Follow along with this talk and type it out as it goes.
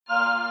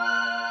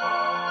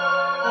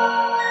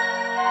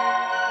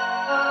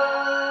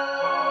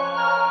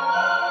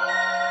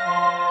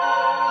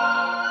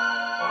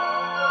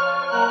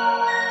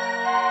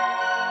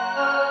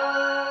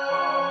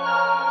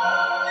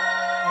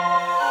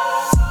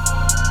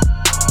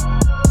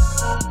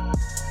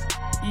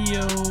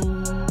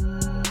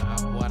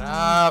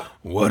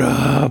What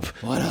up?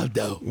 What up,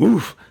 though?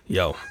 Oof.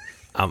 Yo,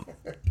 I'm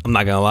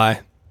not gonna lie.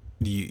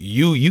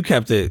 You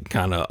kept it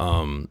kind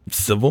of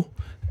civil,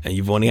 and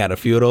you've only had a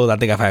few of those. I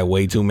think I've had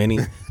way too many.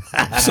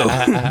 So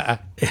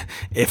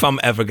if I'm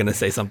ever gonna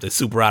say something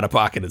super out of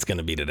pocket, it's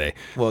gonna be today.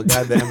 Well,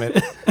 goddamn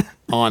it.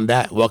 On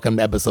that, welcome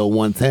to episode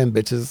 110,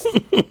 bitches,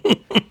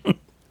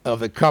 of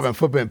the Carbon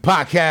Footprint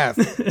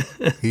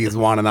Podcast. He's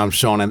Juan and I'm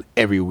Sean, and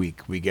every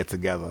week we get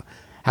together,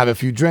 have a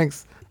few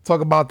drinks, talk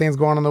about things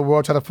going on in the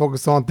world, try to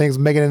focus on things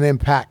making an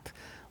impact,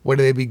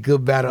 whether they be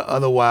good, bad, or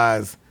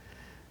otherwise,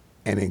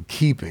 and in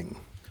keeping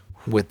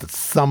with the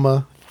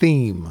summer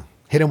theme.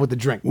 Hit him with the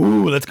drink.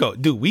 Ooh, let's go.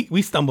 Dude,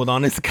 we stumbled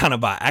on this kind of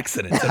by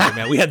accident today,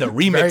 man. We had to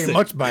remix Very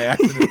much by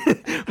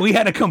accident. We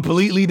had a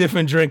completely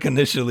different drink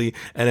initially,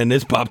 and then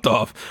this popped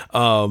off.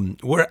 I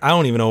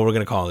don't even know what we're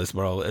going to call this,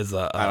 bro. It's,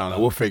 I don't know.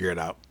 We'll figure it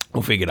out.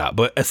 We'll figure it out.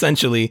 But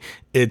essentially,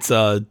 it's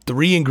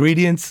 3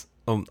 ingredients,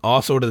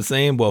 all sort of the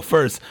same. Well,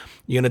 first,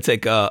 you're going to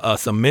take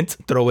some mint,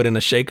 throw it in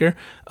a shaker,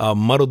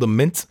 muddle the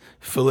mint,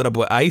 fill it up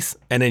with ice,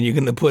 and then you're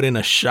going to put in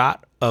a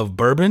shot of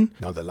bourbon.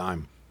 No, the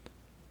lime.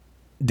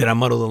 Did I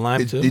muddle the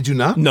lime too? Did you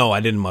not? No, I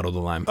didn't muddle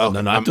the lime. Oh,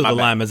 no, I threw the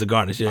lime as a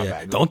garnish. Yeah.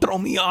 Bad. Don't throw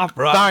me off,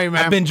 bro. Sorry,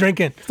 man. I've been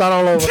drinking. Start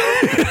all over.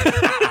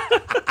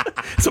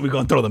 So we're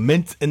going to throw the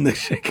mint in the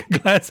shaker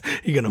glass.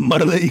 You're going to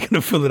muddle it. You're going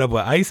to fill it up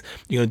with ice.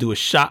 You're going to do a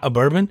shot of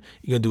bourbon.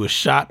 You're going to do a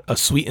shot of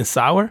sweet and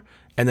sour.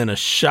 And then a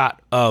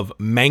shot of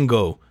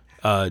mango.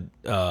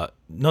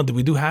 No, did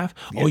we do half?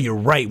 Yeah. Oh, you're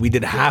right. We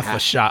did half a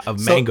shot of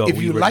mango. If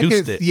you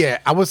reduced it. Yeah,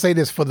 I would say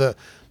this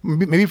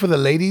maybe for the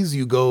ladies,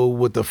 you go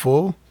with the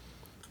full.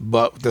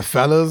 But the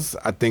fellas,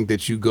 I think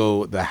that you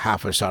go the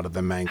half a shot of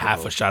the mango.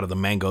 Half a shot of the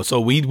mango.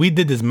 So we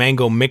did this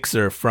mango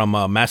mixer from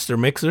Master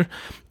Mixer,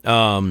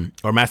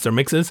 or Master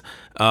Mixes.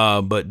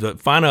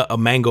 But find a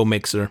mango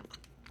mixer.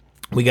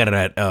 We got it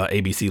at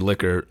ABC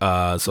Liquor.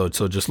 So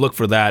just look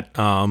for that.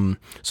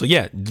 So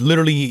yeah,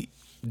 literally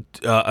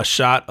a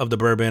shot of the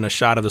bourbon, a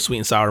shot of the sweet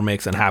and sour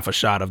mix, and half a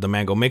shot of the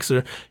mango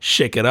mixer.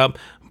 Shake it up,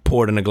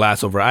 pour it in a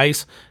glass over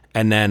ice.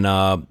 And then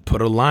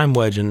put a lime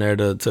wedge in there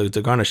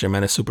to garnish it,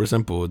 man. It's super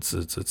simple. It's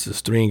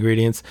just 3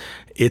 ingredients.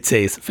 It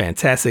tastes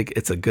fantastic.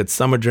 It's a good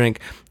summer drink.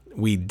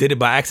 We did it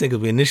by accident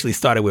because we initially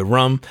started with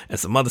rum and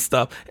some other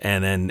stuff,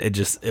 and then it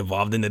just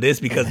evolved into this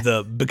because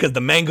the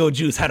mango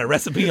juice had a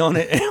recipe on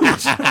it,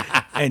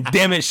 and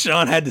damn it,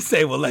 Sean had to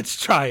say, "Well, let's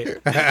try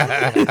it."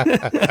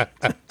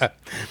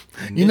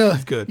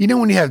 It's good. You know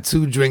when you have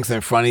 2 drinks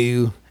in front of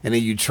you, and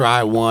then you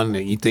try one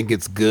and you think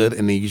it's good,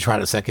 and then you try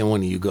the second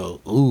one and you go,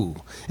 "Ooh,"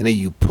 and then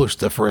you push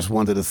the first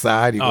one to the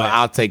side. You go,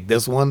 "I'll take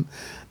this one."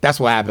 That's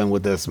what happened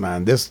with this,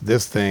 man. This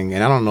thing,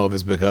 and I don't know if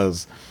it's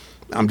because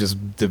I'm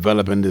just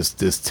developing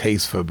this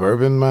taste for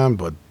bourbon, man.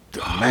 But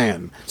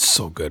man, it's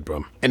so good,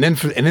 bro. And then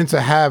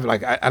to have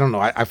like I don't know.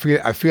 I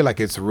feel like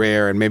it's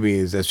rare, and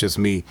maybe that's just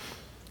me,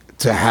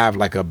 to have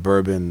like a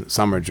bourbon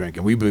summer drink,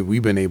 and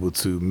we've been able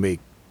to make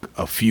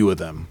a few of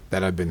them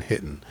that have been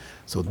hitting.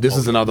 So this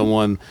is another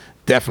one,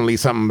 definitely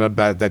something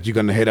that you're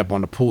gonna hit up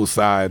on the pool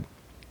side.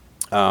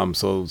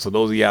 So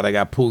those of y'all that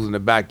got pools in the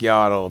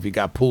backyard, or if you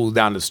got pools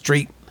down the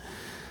street,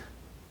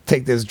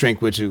 take this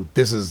drink with you.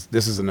 This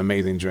is an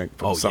amazing drink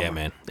for summer. Yeah,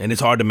 man. And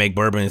it's hard to make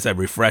bourbon. It's that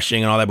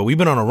refreshing and all that. But we've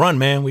been on a run,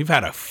 man. We've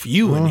had a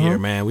few in here,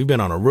 man. We've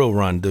been on a real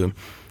run, dude.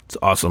 It's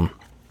awesome.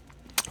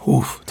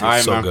 Oof,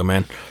 tastes so good,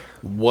 man.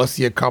 What's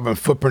your carbon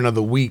footprint of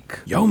the week?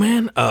 Yo,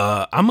 man,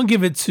 I'm gonna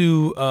give it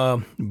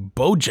to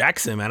Bo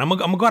Jackson, man. I'm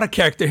gonna go out of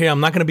character here. I'm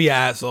not gonna be an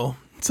asshole,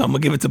 so I'm gonna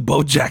give it to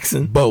Bo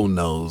Jackson. Bo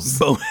knows.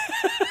 Bo.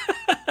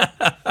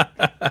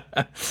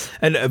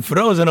 And for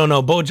those that don't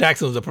know, Bo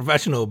Jackson was a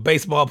professional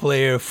baseball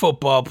player,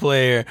 football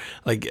player.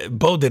 Like,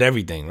 Bo did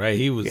everything, right?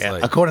 He was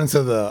like, according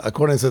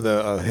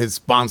to his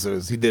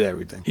sponsors, he did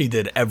everything. He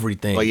did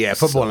everything. But yeah,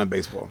 football and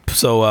baseball.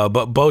 So,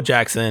 but Bo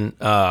Jackson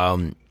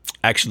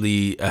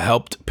actually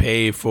helped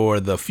pay for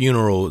the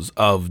funerals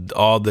of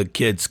all the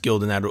kids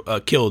killed in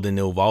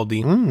the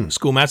Uvalde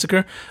school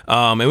massacre.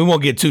 And we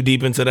won't get too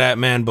deep into that,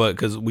 man, but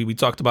because we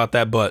talked about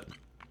that, but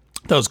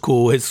that was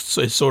cool. His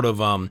sort of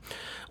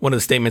one of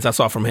the statements I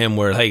saw from him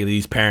were, hey,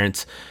 these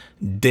parents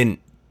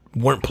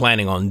weren't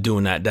planning on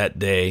doing that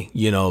day,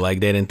 like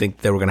they didn't think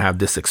they were gonna have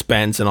this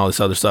expense and all this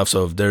other stuff.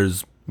 So if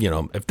there's,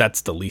 if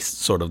that's the least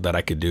sort of that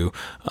I could do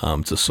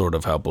to sort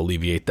of help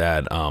alleviate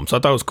that. So I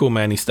thought it was cool,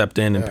 man. He stepped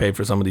in and paid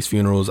for some of these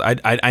funerals.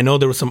 I know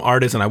there was some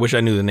artists, and I wish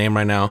I knew the name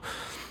right now,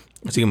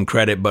 to give him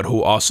credit, but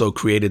who also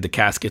created the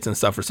caskets and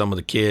stuff for some of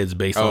the kids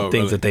based on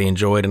things that they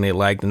enjoyed and they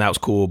liked, and that was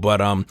cool. But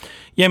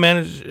yeah,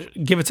 man,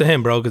 give it to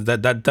him, bro, because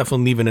that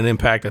definitely leaving an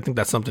impact. I think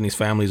that's something these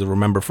families will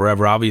remember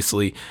forever.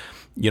 Obviously,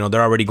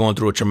 they're already going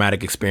through a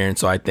traumatic experience,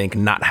 so I think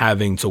not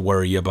having to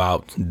worry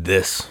about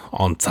this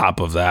on top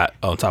of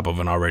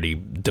an already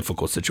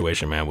difficult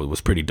situation, man, was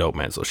pretty dope,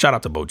 man. So shout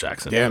out to Bo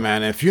Jackson. Yeah,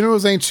 man, and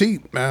funerals ain't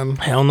cheap, man.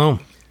 Hell no.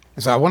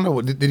 So I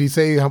wonder, did he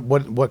say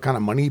what kind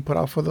of money he put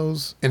out for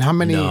those, and how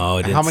many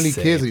kids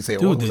did he say?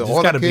 Dude, was it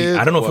all the kids?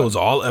 I don't know if it was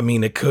all. I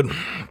mean, it could.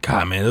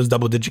 God, man, it was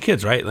double-digit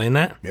kids, right? Like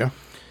that. Yeah.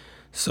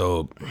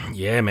 So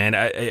yeah, man,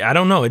 I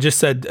don't know. It just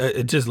said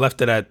it just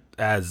left it at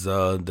as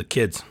the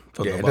kids.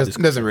 For Yeah, the it Uvalde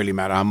doesn't, doesn't really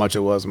matter how much it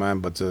was, man,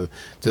 but to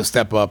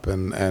step up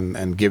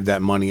and give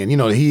that money. And, you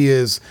know, he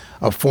is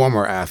a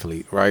former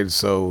athlete, right?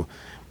 So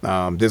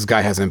this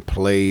guy hasn't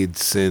played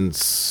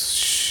since,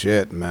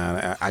 shit,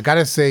 man. I got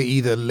to say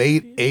either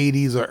late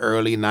 80s or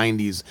early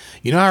 90s.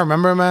 You know, I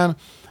remember, man,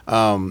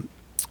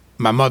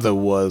 my mother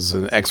was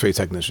an x-ray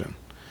technician.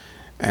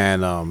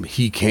 And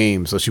he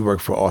came, so she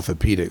worked for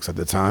orthopedics at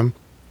the time.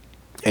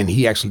 And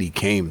he actually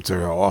came to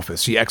her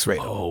office. She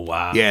x-rayed him. Oh,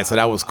 wow. Yeah, so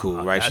that was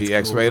cool, right? She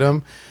x-rayed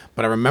him.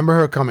 But I remember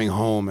her coming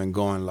home and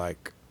going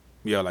like,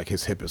 yo, like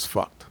his hip is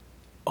fucked.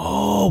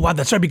 Oh, wow,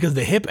 that's right, because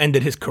the hip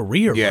ended his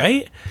career,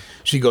 right?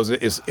 She goes,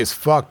 it's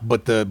fucked.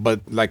 But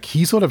like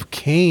he sort of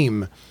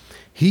came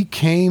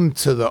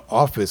to the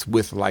office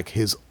with like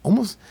his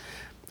almost,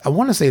 I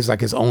want to say it's like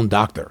his own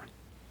doctor.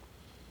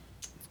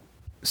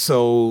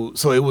 So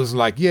it was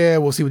like, yeah,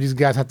 we'll see what these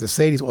guys have to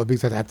say, these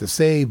orthopedics have to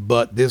say,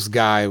 but this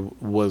guy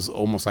was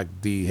almost like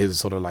his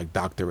sort of like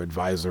doctor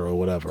advisor or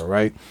whatever,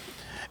 right?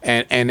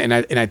 And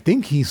I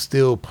think he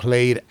still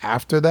played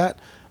after that,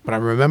 but I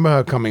remember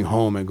her coming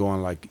home and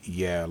going like,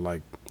 yeah,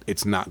 like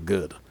it's not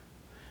good.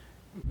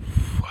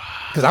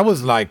 Because I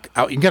was like,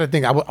 you got to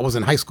think, I was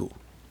in high school.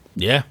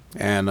 Yeah.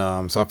 And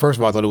so first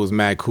of all, I thought it was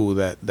mad cool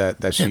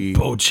that she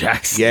Bo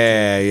Jackson.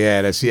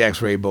 Yeah, that she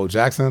x-rayed Bo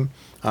Jackson.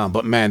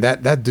 But man,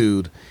 that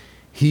dude,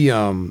 he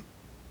a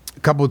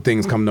couple of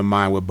things come to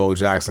mind with Bo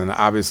Jackson.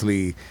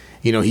 Obviously,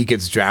 you know, he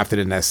gets drafted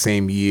in that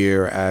same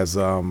year as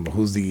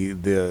who's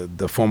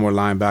the former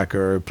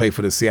linebacker, played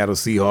for the Seattle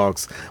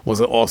Seahawks, was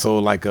also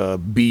like a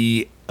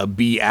B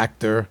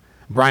actor.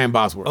 Brian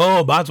Bosworth.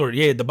 Oh, Bosworth,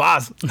 yeah, the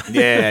boss.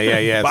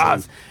 Yeah.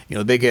 Boss. So, you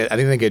know, I think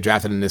they get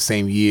drafted in the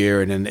same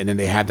year, and then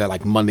they had that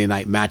like Monday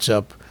night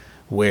matchup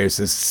where it's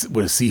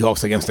with the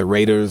Seahawks against the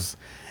Raiders,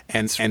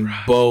 and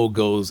right. Bo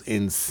goes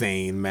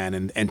insane, man,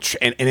 and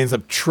ends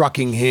up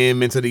trucking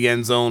him into the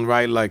end zone,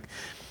 right? Like,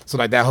 so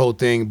like that whole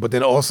thing. But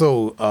then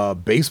also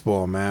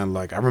baseball, man.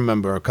 Like I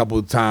remember a couple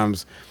of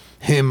times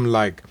him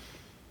like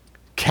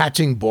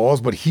catching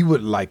balls, but he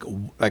would like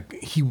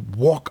he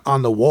walk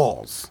on the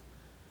walls.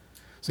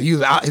 So he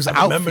was out. He was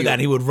I remember that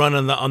he would run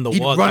on the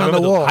wall. Run on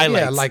the wall.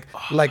 Highlights.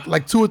 Yeah,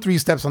 like 2 or 3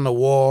 steps on the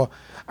wall.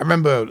 I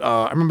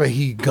remember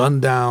he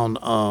gunned down.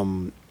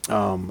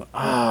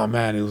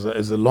 Man, it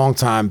was a long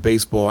time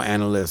baseball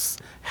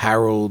analyst,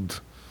 Harold.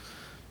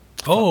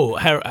 Oh,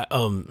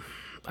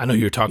 I know who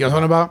you're talking. You know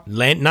what I'm talking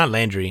about? Not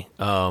Landry.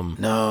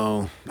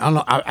 No, I don't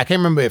know. I can't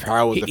remember if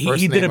Harold was the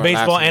first. He name did a or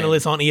baseball last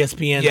analyst name. on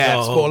ESPN.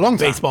 Yeah, for a long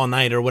time. Baseball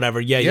Night or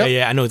whatever. Yeah, Yep.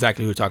 yeah. I know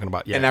exactly who you're talking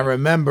about. Yeah. And I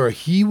remember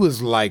he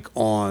was like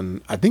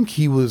on. I think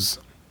he was.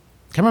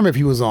 I can't remember if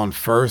he was on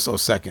first or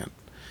second,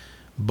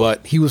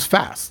 but he was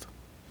fast,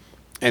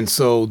 and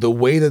so the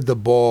way that the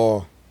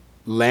ball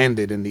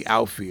landed in the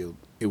outfield,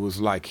 it was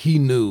like he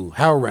knew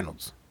Harold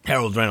Reynolds.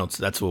 Harold Reynolds,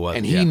 that's who it was.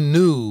 And he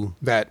knew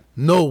that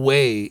no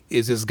way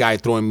is this guy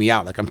throwing me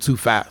out. Like, I'm too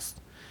fast.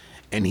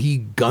 And he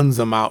guns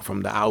him out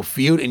from the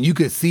outfield. And you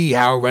could see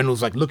Harold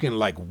Reynolds, like, looking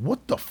like,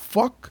 what the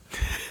fuck?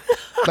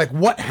 Like,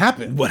 what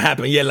happened? What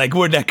happened? Yeah, like,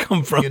 where'd that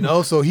come from? You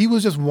know? So he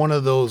was just one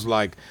of those,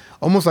 like,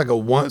 almost like a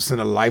once in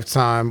a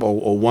lifetime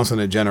or once in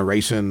a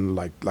generation,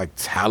 like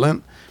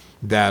talent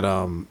that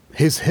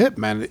his hip,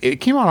 man, it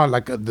came out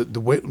like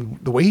the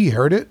way he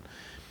heard it.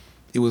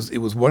 It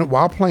was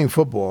while playing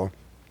football.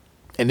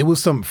 And it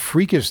was some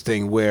freakish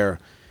thing where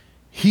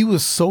he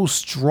was so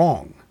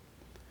strong,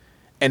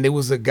 and there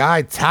was a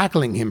guy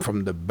tackling him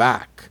from the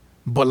back,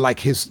 but like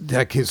his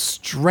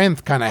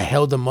strength kind of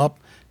held him up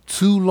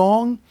too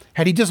long.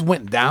 Had he just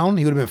went down,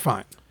 he would have been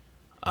fine.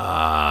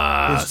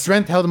 His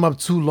strength held him up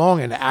too long,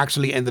 and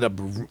actually ended up,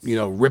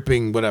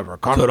 ripping whatever.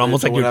 So it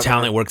almost like your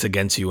talent works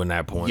against you in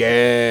that point.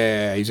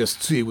 Yeah,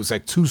 he was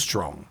like too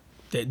strong.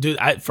 Dude,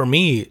 for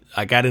me,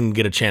 like I didn't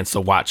get a chance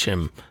to watch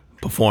him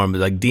perform.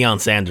 Like Deion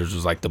Sanders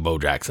was like the Bo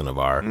Jackson of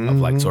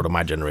like sort of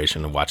my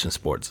generation of watching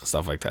sports and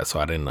stuff like that. So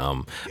I didn't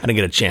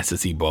get a chance to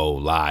see Bo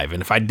live.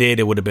 And if I did,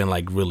 it would have been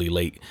like really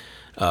late.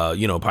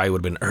 Probably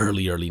would have been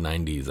early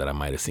 90s that I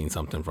might have seen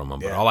something from him.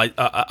 But all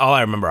I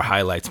remember are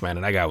highlights, man.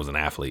 And that guy was an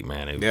athlete,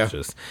 man. It was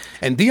just.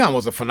 And Deion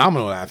was a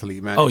phenomenal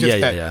athlete, man. Oh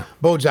yeah.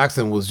 Bo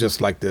Jackson was just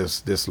like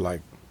this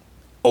like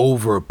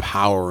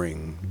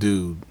overpowering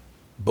dude,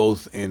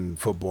 both in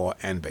football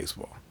and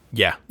baseball.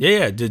 Yeah.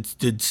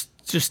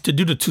 Just to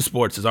do the two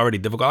sports is already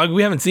difficult. Like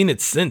we haven't seen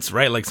it since,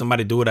 right? Like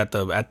somebody do it at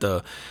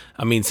the.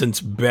 I mean,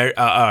 since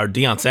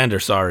Deion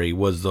Sanders,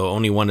 was the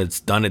only one that's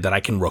done it that I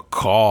can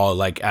recall,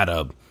 like at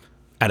a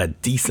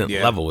decent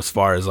level as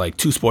far as like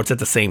two sports at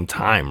the same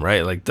time,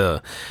 right? Like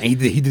and he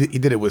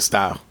did it with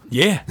style.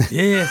 Yeah, that's what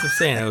I'm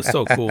saying. It was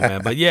so cool, man.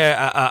 But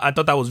yeah, I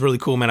thought that was really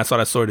cool, man. I saw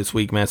that story this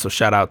week, man. So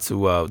shout out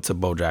to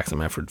Bo Jackson,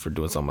 man, for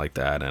doing something like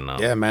that. And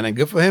yeah, man, and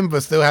good for him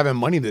for still having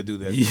money to do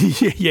that.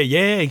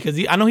 yeah,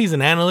 because I know he's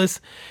an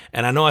analyst,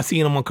 and I know I see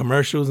him on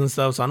commercials and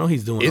stuff. So I know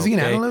he's doing. Is he an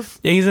analyst?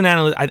 Yeah, he's an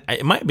analyst.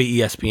 It might be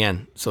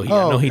ESPN. So I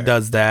know he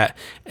does that,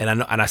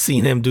 and I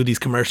seen him do these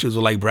commercials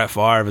with like Brett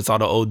Favre. It's all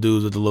the old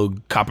dudes with the little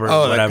copper,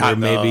 whatever,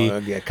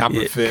 maybe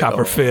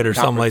Copper Fit or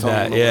something like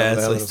that. Yeah,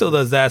 so he still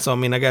does that. So I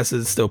mean, I guess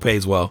it still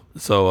pays well. though.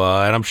 So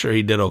and I'm sure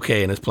he did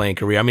okay in his playing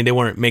career. I mean, they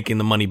weren't making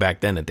the money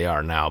back then that they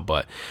are now,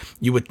 but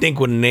you would think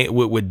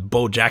with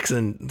Bo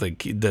Jackson,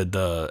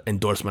 the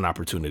endorsement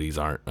opportunities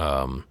aren't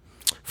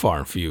far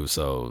and few.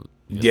 So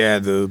yeah,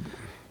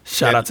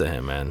 shout out to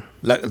him, man.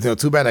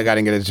 Too bad I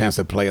didn't get a chance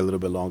to play a little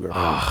bit longer.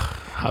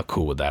 How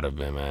cool would that have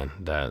been, man?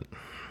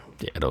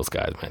 Those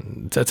guys,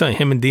 man. I tell you,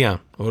 him and Dion.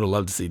 I would have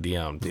loved to see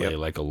Dion play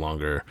like a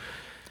longer.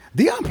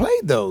 Dion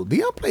played though.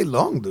 Dion played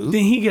long, dude.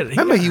 Didn't he get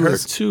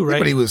hurt too, right?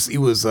 But he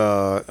was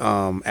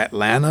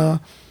Atlanta.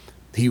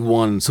 He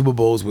won Super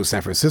Bowls with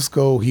San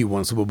Francisco. He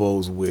won Super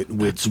Bowls with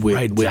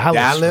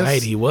Dallas.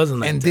 Right, he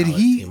wasn't. And did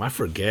he? Team. I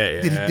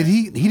forget. Yeah. Did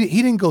he?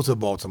 He didn't go to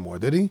Baltimore,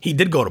 did he? He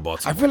did go to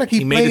Baltimore. I feel like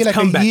he made like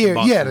a year.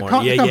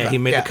 Yeah, he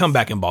made the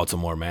comeback in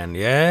Baltimore, man.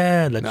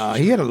 Yeah. No,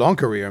 he had a long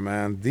career,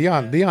 man.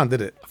 Dion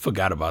did it. I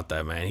forgot about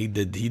that, man. He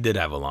did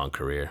have a long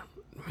career.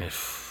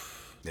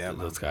 Yeah,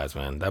 those guys,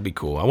 man. That'd be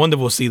cool. I wonder if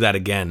we'll see that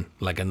again,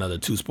 like another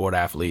two-sport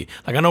athlete.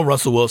 Like I know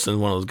Russell Wilson's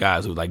one of those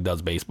guys who like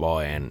does baseball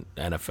and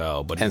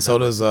NFL, but so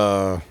does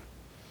Kyler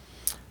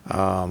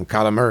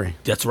Murray.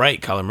 That's right,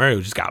 Kyler Murray,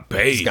 who just got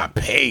paid. Just got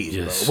paid.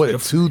 Just, what,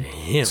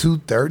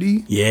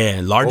 $230?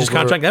 Yeah, largest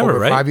contract ever,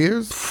 right? 5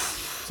 years.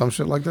 Some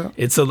shit like that.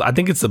 I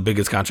think it's the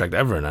biggest contract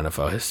ever in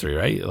NFL history,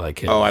 right?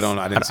 Like, I don't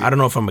know. I don't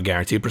know from a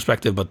guaranteed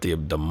perspective, but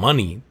the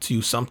money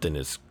to something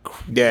is.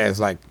 Yeah, it's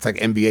like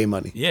NBA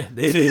money. Yeah,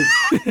 it is.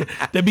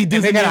 There be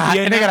dudes in the NBA.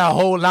 And they got a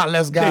whole lot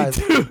less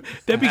guys.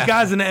 There be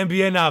guys in the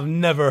NBA now I've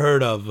never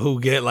heard of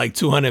who get like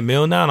 $200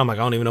 million now, and I'm like,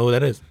 I don't even know who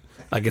that is.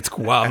 Like, it's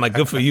wow. I'm like,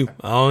 good for you.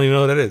 I don't even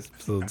know what that is.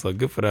 So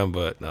good for them.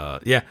 But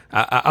yeah,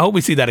 I hope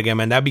we see that again,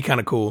 man. That'd be kind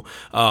of cool.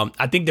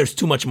 I think there's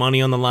too much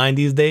money on the line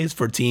these days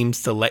for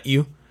teams to let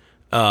you.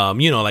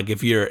 Like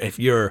if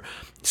you're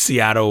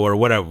Seattle or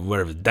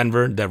whatever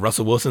Denver that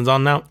Russell Wilson's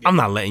on now, I'm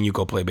not letting you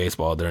go play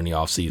baseball during the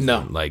off season.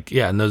 No, like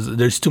and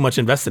there's too much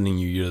invested in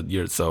you.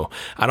 You're so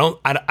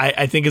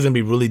I think it's gonna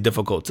be really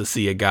difficult to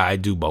see a guy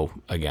do both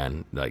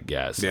again. Like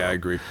yeah, I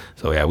agree.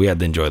 So yeah, we had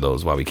to enjoy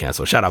those while we can.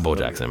 So shout out Bo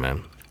Jackson,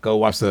 man. Go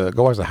watch the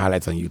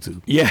highlights on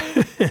YouTube. Yeah.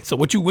 So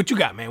what you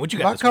got, man? What you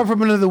got? My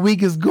compliment of the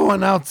week is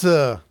going out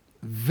to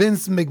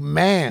Vince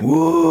McMahon.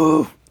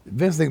 Woo!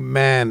 Vince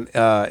McMahon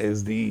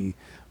is the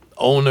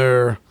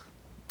owner,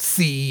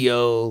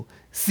 CEO,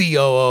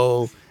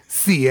 COO,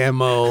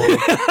 CMO,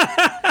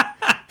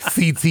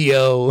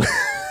 CTO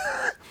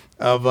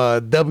of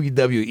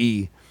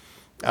WWE.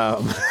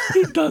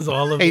 He does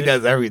all of it. He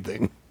does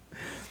everything.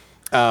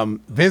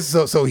 Vince,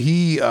 so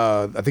he,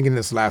 I think in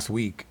this last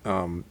week,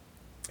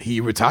 he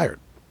retired.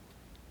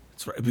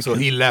 That's right. So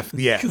he left.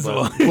 Yeah.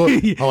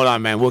 Hold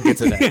on, man. We'll get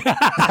to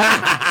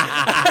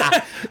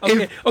that.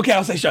 Okay,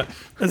 I'll say shut.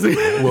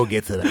 We'll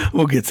get to that.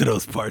 We'll get to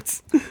those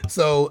parts.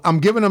 So I'm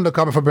giving him the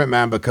cover for Brent,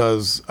 man,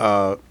 because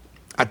I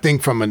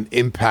think from an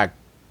impact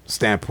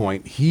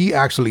standpoint, he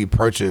actually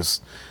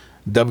purchased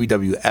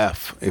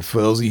WWF. If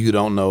for those of you who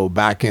don't know,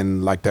 back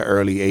in like the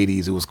early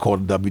 80s, it was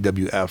called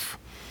WWF.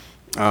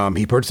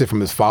 He purchased it from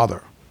his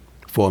father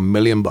for $1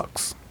 million.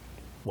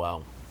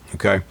 Wow.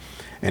 Okay.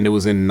 And it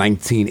was in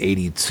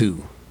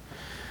 1982.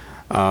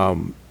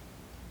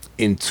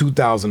 In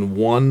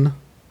 2001,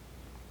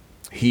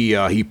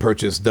 he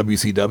purchased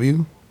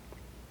WCW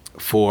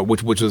for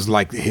which was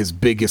like his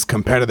biggest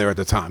competitor at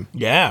the time.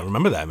 Yeah, I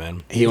remember that,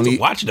 man. He only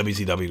watched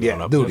WCW.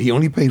 Yeah, dude, he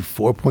only paid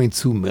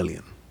 $4.2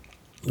 million.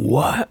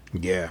 What?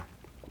 Yeah.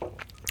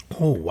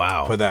 Oh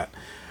wow. For that.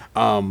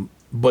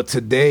 But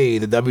today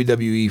the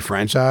WWE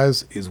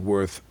franchise is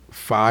worth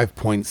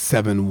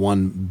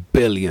 $5.71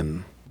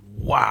 billion.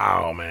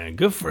 Wow, man.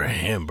 Good for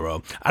him,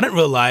 bro. I didn't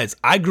realize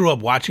I grew up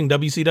watching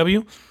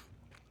WCW.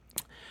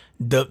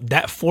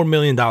 That $4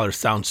 million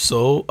sounds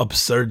so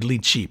absurdly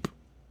cheap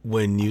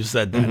when you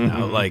said that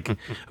now. Like,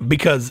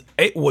 because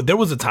there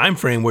was a time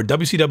frame where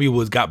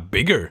WCW got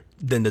bigger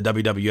than the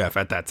WWF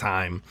at that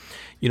time.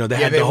 You know, they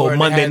had the whole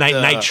Monday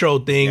Night Nitro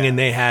thing, and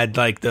they had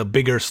like the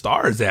bigger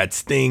stars. They had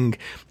Sting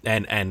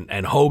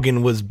and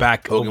Hogan was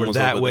back over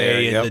that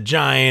way, and the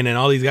Giant and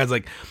all these guys.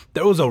 Like,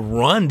 there was a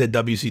run that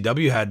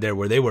WCW had there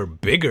where they were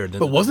bigger than.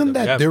 But wasn't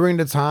that during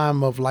the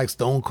time of like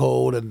Stone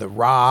Cold and The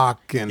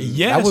Rock? And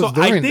that was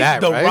during I think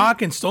that, The right?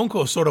 Rock and Stone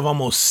Cold sort of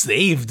almost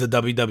saved the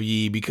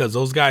WWE because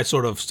those guys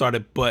sort of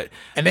started.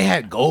 And they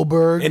had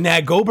Goldberg. And they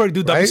had Goldberg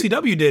do right?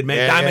 WCW did,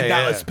 man. Diamond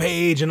Dallas yeah.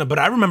 Page. But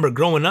I remember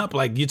growing up,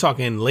 like you're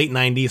talking late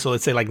 90s, so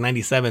let's say like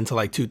 97 to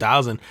like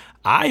 2000,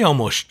 I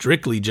almost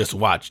strictly just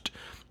watched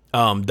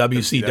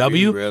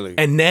WCW. Really?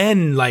 And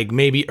then like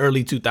maybe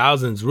early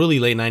 2000s, really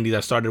late 90s,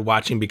 I started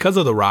watching because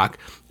of The Rock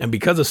and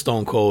because of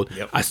Stone Cold.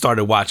 Yep. I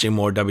started watching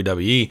more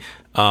WWE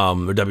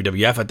or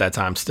WWF at that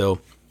time still.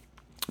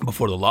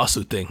 Before the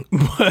lawsuit thing,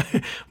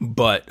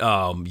 but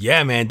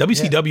yeah, man,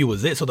 WCW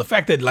was it. So the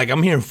fact that like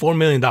I'm hearing $4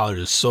 million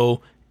is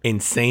so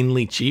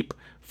insanely cheap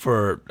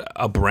for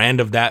a brand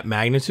of that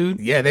magnitude.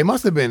 Yeah, they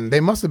must have been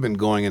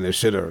going in the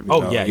shitter.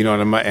 You know what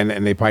I mean?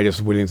 And they probably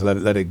just willing to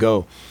let it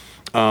go.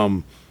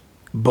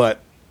 But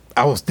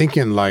I was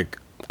thinking, like,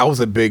 I was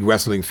a big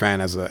wrestling fan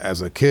as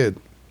a kid,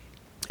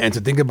 And to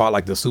think about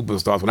like the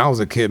superstars, when I was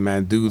a kid,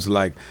 man, dudes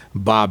like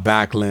Bob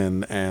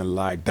Backlund and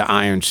like the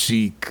Iron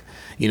Sheik,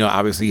 you know,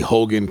 obviously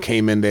Hogan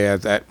came in there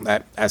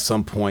at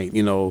some point,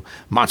 you know,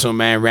 Macho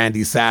Man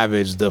Randy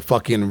Savage, the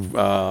fucking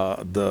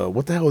what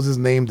the hell was his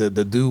name? The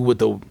dude with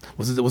the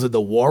was it the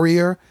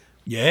Warrior?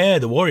 Yeah,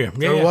 the Warrior.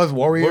 Yeah, It was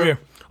Warrior.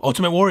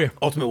 Ultimate Warrior.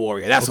 Ultimate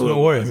Warrior. That's Ultimate what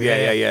it Warrior. was.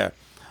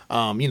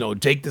 Yeah. You know,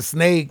 Jake the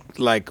Snake,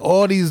 like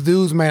all these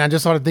dudes, man. I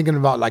just started thinking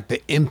about like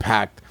the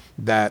impact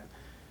that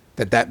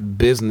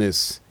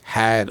business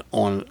had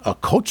on a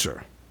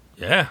culture.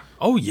 Yeah.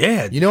 Oh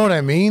yeah. You know what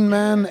I mean,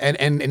 man?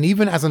 And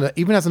even as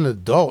an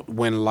adult,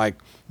 when like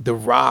The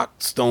Rock,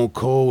 Stone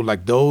Cold,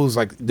 like those,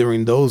 like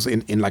during those in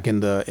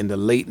the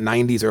late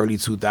 90s, early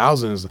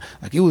 2000s,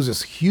 like it was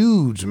just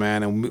huge,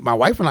 man. And my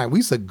wife and I, we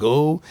used to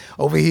go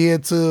over here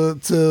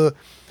to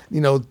you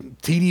know,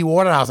 TD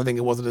Waterhouse, I think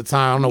it was at the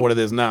time. I don't know what it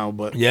is now,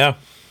 but yeah.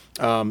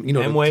 You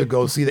know, to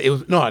go see that. It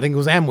was I think it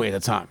was Amway at the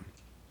time.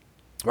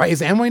 Right?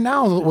 Is it Amway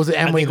now, or was it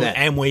Amway I think then?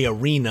 it was Amway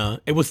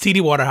Arena. It was TD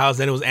Waterhouse,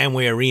 then it was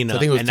Amway Arena, So I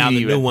think it was and now TD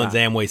the new right one's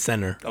now. Amway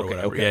Center. Or Okay,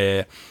 whatever. okay.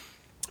 Yeah.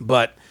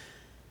 But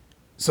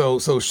so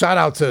shout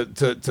out to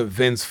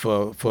Vince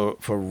for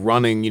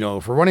running, you know,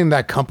 for running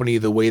that company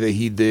the way that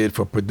he did,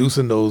 for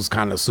producing those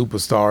kind of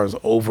superstars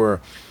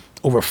over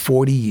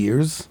 40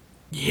 years.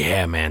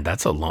 Yeah, man,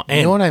 that's a long. And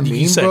You know what I you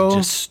mean, said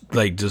bro?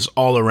 just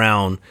all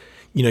around.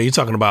 You know, you're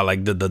talking about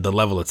like the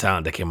level of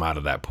talent that came out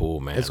of that pool,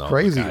 man. It's All the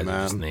crazy, guys you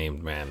man. just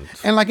named, man.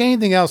 And like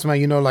anything else,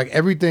 man, you know, like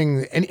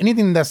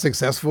anything that's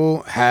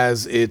successful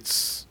has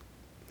its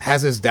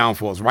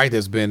downfalls, right?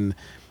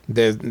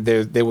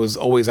 There was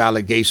always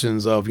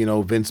allegations of, you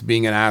know, Vince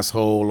being an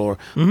asshole, or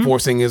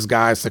forcing his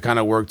guys to kind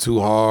of work too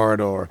hard,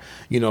 or,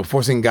 you know,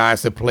 forcing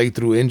guys to play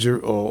through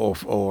injury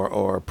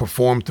or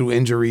perform through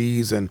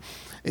injuries. And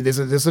there's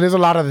a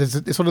lot of this,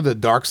 sort of the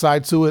dark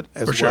side to it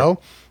as For sure.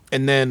 well.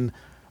 And then,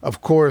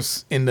 of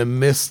course, in the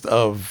midst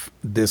of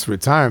this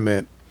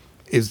retirement,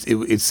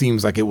 it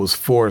seems like it was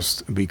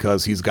forced,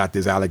 because he's got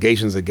these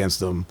allegations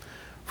against him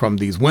from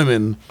these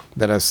women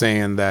that are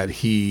saying that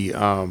he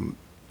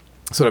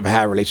sort of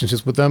had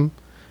relationships with them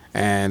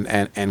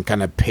and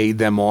kind of paid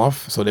them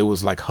off. So there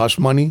was like hush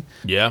money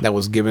that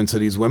was given to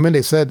these women.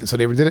 They said, so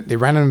they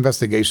ran an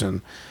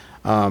investigation,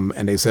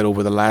 and they said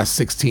over the last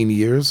 16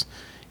 years,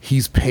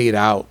 he's paid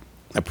out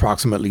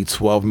approximately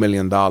 $12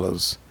 million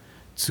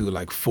to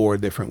like 4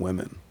 different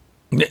women.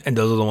 And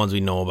those are the ones we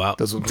know about.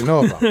 That's what we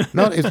know about.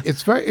 No,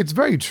 it's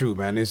very true,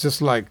 man. It's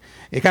just like,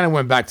 it kind of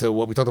went back to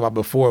what we talked about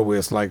before, where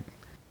it's like,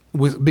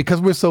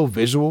 because we're so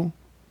visual,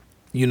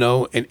 you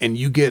know, and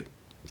you get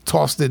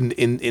tossed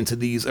into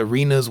these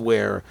arenas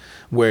where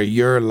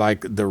you're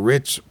like the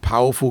rich,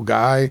 powerful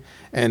guy,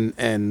 and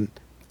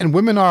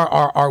women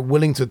are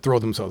willing to throw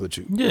themselves at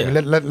you. Yeah. I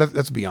mean,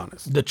 let's be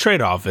honest. The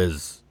trade-off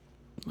is,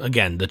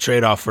 again, the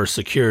trade-off for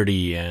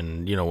security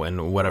and, you know,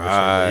 and whatever.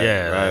 Right,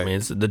 yeah, right. I mean,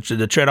 it's,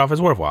 the trade-off is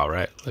worthwhile,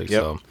 right? Like,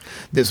 Yep. So,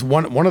 This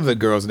one of the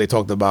girls that they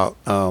talked about,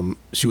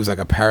 she was like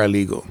a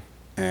paralegal,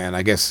 and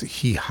I guess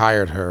he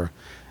hired her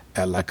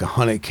at like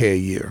 $100K a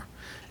year,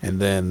 and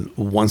then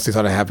once they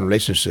started having a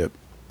relationship,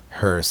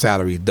 her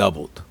salary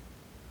doubled.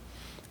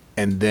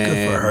 And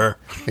then good for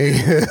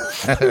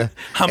her.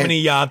 How many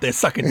of y'all out there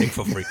sucking dick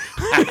for free?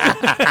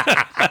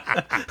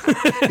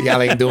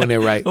 Y'all ain't doing it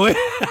right. Way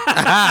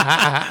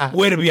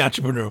to be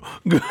entrepreneurial.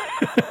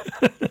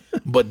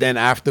 But then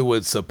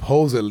afterwards,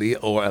 supposedly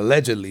or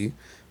allegedly,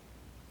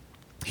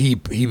 he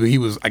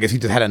was, I guess he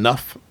just had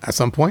enough at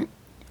some point,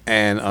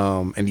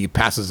 and he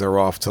passes her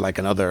off to like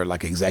another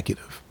like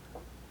executive.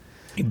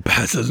 He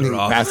passes her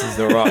off. Passes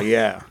her off,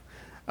 yeah.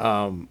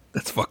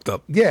 That's fucked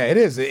up. Yeah, it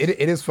is. It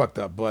is fucked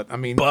up. But I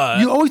mean, But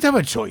you always have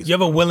a choice. You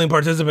have a willing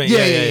participant.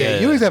 Yeah.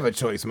 You always have a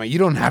choice, man. You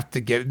don't have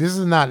to get. This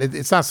is not.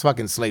 It's not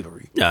fucking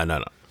slavery.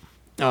 No.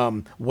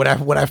 What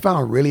I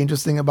found really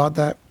interesting about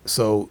that.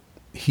 So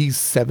he's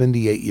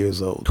 78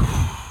 years old.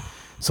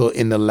 So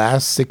in the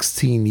last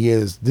 16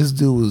 years, this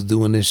dude was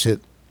doing this shit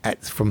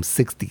from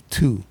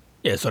 62.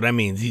 Yeah, so that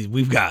means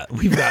we've got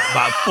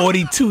about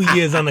 42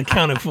 years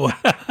unaccounted for.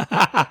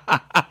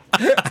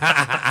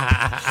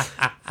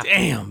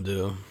 Damn,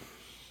 dude.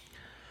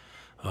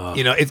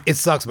 You know, it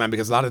sucks, man,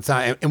 because a lot of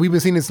time, and we've been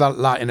seeing this a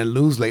lot in the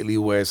news lately,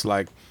 where it's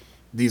like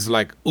these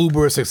like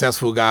uber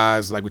successful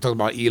guys, like we talked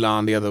about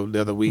Elon the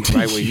other week,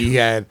 right?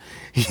 Where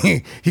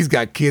he's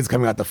got kids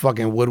coming out the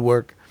fucking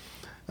woodwork,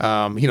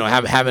 you know,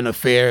 having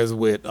affairs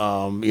with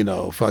you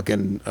know,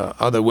 fucking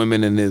other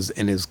women in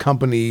his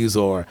companies,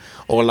 or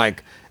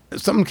like.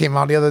 Something came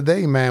out the other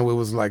day, man, where it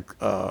was like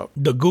the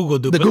Google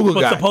dude. But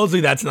Google guy. Supposedly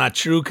that's not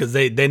true, because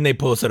they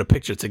posted a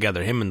picture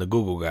together, him and the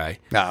Google guy.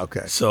 Ah,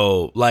 okay.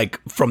 So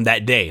like from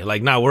that day,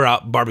 like now we're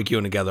out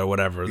barbecuing together or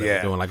whatever. They're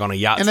Yeah. doing like on a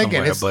yacht And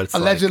somewhere. again, it's but it's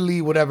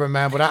allegedly whatever,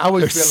 man. But I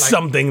always there's feel like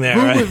something there,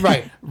 rumors,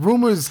 right?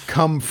 Rumors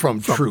come from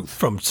truth.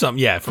 From some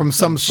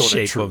Sort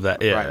shape of truth, of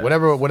that. Yeah. right.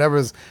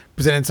 Whatever's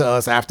presented to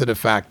us after the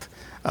fact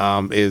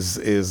is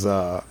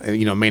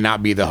you know, may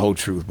not be the whole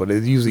truth, but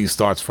it usually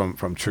starts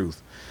from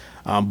truth.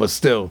 But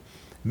still,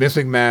 Vince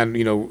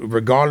McMahon,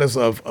 regardless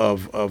of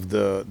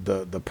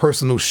the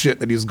personal shit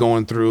that he's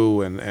going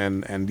through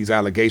and these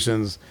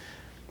allegations,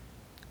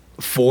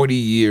 40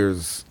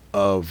 years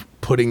of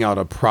putting out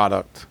a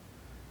product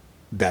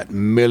that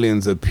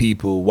millions of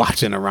people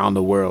watching around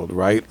the world,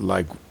 right?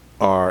 Like,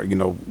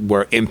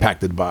 were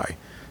impacted by.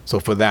 So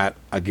for that,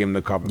 I give him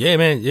the cover. Yeah,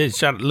 man. Yeah,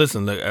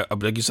 listen,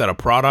 like you said, a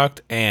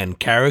product and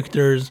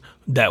characters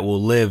that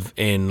will live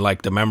in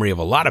like the memory of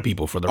a lot of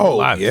people for their whole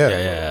lives.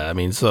 Yeah. I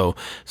mean, so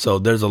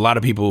there's a lot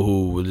of people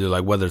who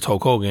like, whether it's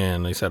Hulk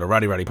Hogan, they said, or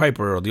Roddy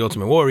Piper, or the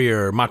Ultimate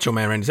Warrior, or Macho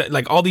Man Randy,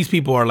 like all these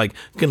people are like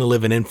gonna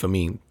live in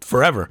infamy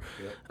forever.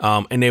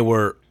 Yeah. And they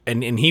were,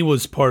 and he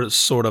was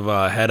sort of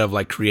a head of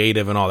like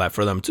creative and all that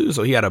for them too.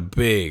 So he had a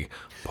big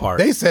part.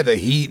 They said that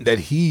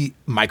he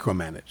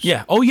micromanaged.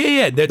 Yeah. Oh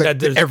yeah.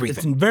 That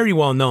everything. It's very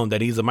well known that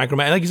he's a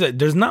micromanager. Like you said,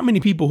 there's not many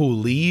people who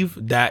leave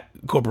that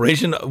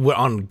corporation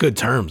on good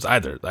terms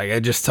either. Like I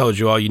just told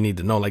you all you need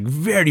to know. Like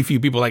very few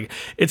people. Like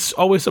it's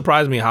always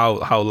surprised me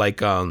how like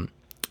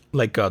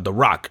The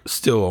Rock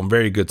still on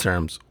very good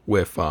terms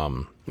with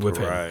him.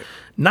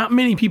 Not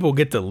many people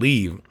get to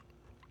leave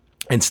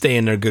and stay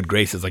in their good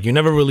graces. Like you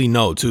never really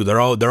know too. They're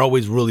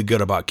always really good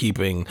about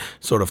keeping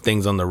sort of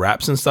things on the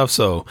wraps and stuff.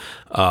 So,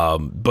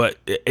 but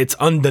it's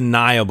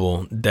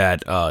undeniable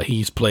that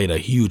he's played a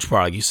huge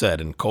part, like you said,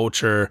 in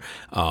culture,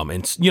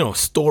 and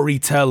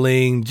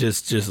storytelling,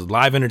 just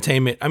live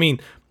entertainment. I mean,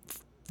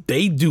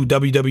 they do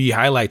WWE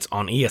highlights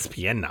on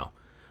ESPN now.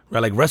 Right,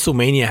 like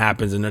WrestleMania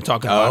happens and they're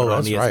talking about it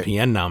on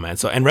ESPN now, man.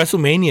 So, and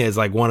WrestleMania is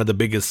like one of the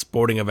biggest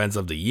sporting events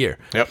of the year.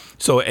 Yep.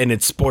 So, and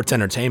it's sports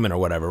entertainment or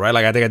whatever, right?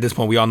 Like I think at this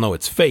point we all know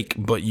it's fake,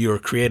 but you're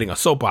creating a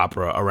soap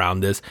opera around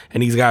this,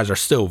 and these guys are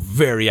still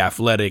very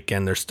athletic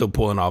and they're still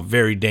pulling off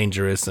very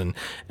dangerous and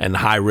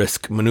high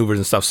risk maneuvers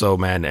and stuff. So,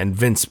 man, and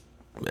Vince,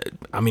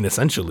 I mean,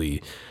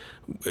 essentially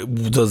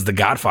was the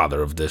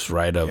godfather of this,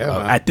 right?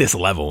 At this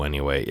level,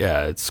 anyway.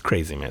 Yeah, it's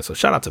crazy, man. So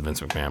shout out to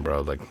Vince McMahon,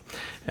 bro. Like,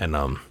 and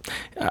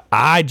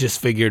I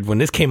just figured when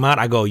this came out,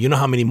 I go, you know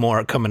how many more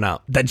are coming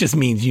out? That just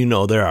means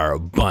there are a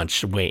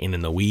bunch waiting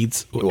in the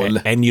weeds,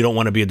 and you don't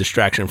want to be a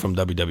distraction from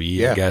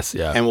WWE. I guess.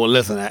 Yeah. And well,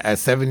 listen, at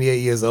 78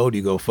 years old,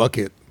 you go, fuck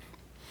it.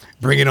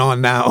 Bring it on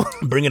now.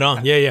 Bring it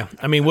on. Yeah.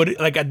 I mean,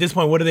 at this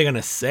point, what are they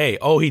gonna say?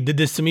 Oh, he did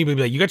this to me, but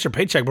be like, you got your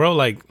paycheck, bro.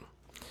 Like,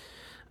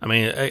 I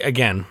mean,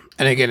 again,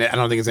 I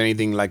don't think it's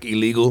anything like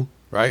illegal,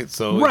 right?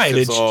 So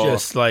it's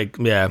just like,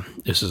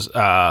 this is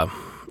I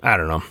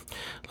don't know,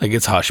 like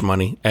it's hush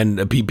money,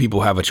 and people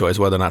have a choice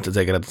whether or not to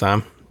take it at the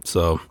time.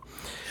 So,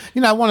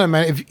 I wonder,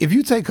 man, if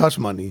you take hush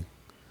money,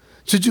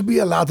 should you be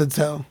allowed to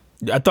tell?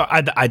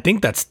 I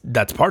think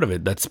that's part of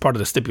it. That's part of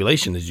the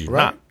stipulation is you're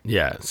not.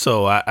 Yeah.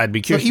 So I'd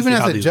be curious to see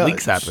how these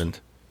leaks happened.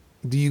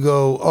 Do you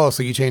go?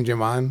 So you change your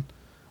mind?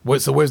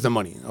 So where's the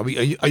money?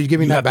 Are you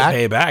giving that back? To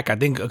pay it back. I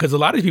think because a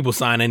lot of people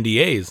sign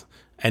NDAs,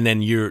 and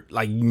then you're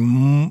like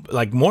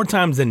more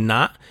times than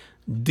not,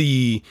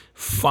 the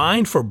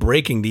fine for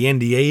breaking the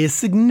NDA is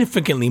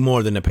significantly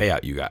more than the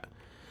payout you got.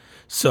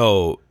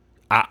 So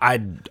I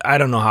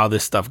don't know how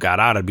this stuff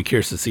got out. I'd be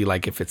curious to see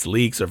like if it's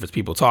leaks or if it's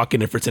people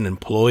talking, if it's an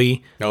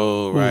employee.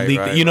 Oh, right.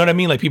 You know what I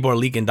mean? Like people are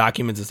leaking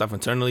documents and stuff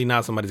internally now.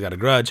 Somebody's got a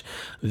grudge.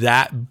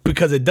 That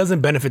because it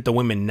doesn't benefit the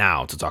women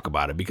now to talk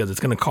about it because it's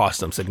going to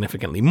cost them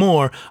significantly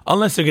more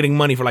unless they're getting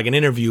money for like an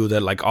interview that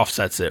like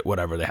offsets it,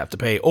 whatever they have to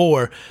pay,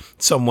 or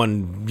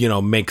someone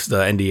makes the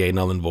NDA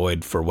null and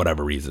void for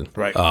whatever reason.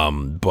 Right.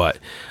 But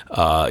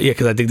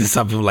because I think there's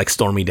something like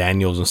Stormy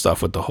Daniels and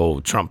stuff with the whole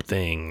Trump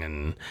thing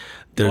and.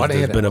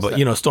 There's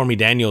been Stormy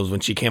Daniels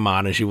when she came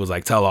on and she was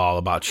like tell all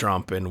about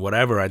Trump and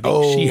whatever. I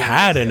think she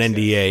had an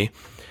NDA,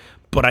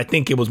 but I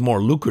think it was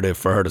more lucrative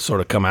for her to sort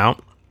of come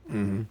out.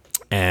 Mm-hmm.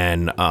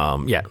 And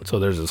so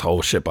there's this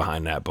whole shit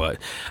behind that. But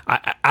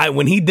I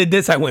when he did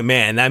this, I went,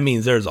 man, that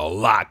means there's a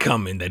lot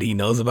coming that he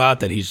knows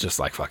about that he's just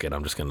like, fuck it,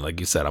 I'm just gonna, like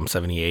you said, I'm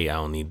 78, I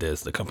don't need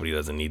this. The company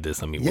doesn't need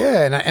this.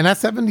 And at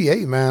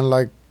 78, man,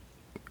 like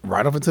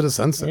right off into the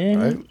sunset,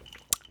 right?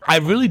 I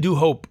really do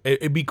hope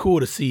it'd be cool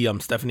to see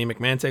Stephanie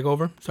McMahon take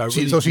over. So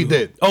she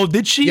did. Oh,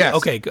 did she? Yes.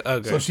 Okay.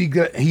 So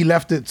he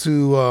left it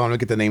to let me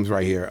get the names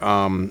right here.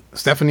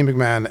 Stephanie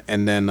McMahon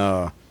and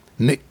then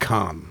Nick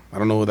Khan. I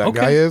don't know who that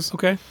guy is.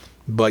 Okay.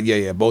 But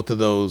both of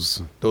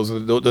those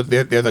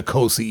they're the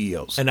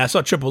co-CEOs. And I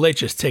saw Triple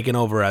H is taking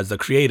over as the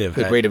creative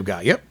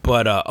guy. Yep.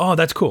 But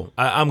that's cool.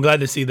 I'm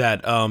glad to see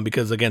that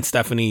because again,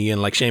 Stephanie and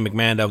like Shane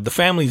McMahon, the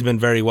family's been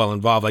very well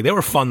involved. Like they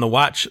were fun to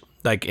watch.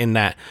 Like in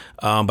that,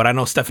 but I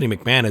know Stephanie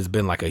McMahon has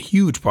been like a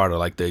huge part of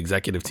like the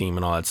executive team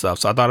and all that stuff.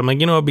 So I thought I'm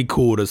like, it'd be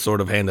cool to sort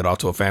of hand it off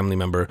to a family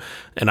member.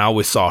 And I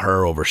always saw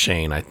her over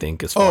Shane, I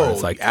think, as far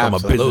as like from a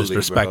business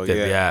perspective.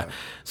 Bro, yeah.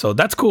 So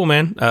that's cool,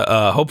 man.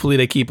 Hopefully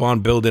they keep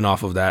on building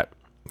off of that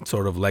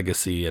sort of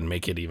legacy and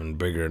make it even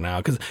bigger now.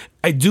 Because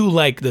I do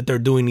like that they're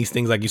doing these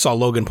things. Like you saw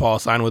Logan Paul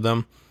sign with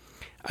them.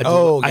 I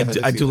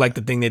do like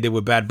the thing they did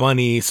with Bad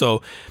Bunny.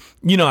 So,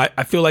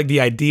 I feel like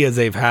the ideas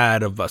they've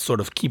had of sort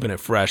of keeping it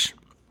fresh.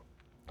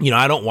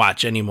 I don't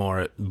watch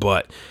anymore,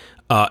 but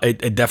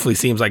it definitely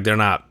seems like they're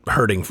not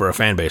hurting for a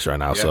fan base right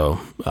now. So,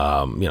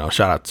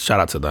 shout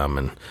out to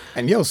them.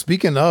 And yo,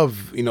 speaking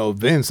of,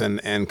 Vince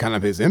and kind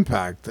of his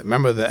impact,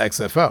 remember the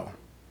XFL?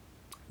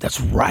 That's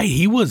right.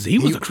 He was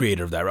a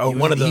creator of that, right?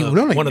 One of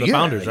the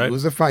founders,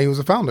 right? He was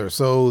a founder.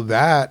 So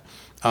that,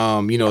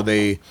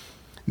 they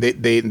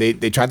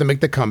tried to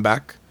make the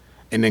comeback,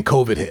 and then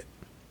COVID hit.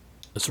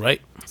 That's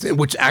right.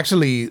 Which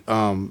actually,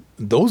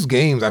 those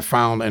games I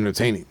found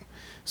entertaining.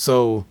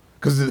 So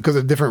because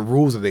of different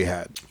rules that they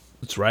had.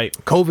 That's right.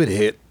 COVID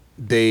hit.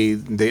 They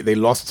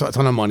lost a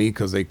ton of money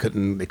because they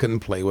couldn't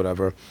play,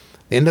 whatever.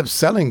 They ended up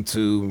selling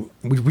to.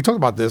 We talked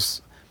about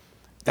this.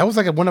 That was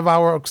like one of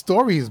our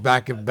stories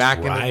back in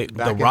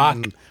The Rock.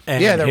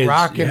 The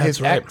Rock and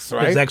his ex,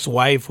 right? His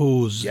ex-wife,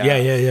 who's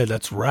yeah.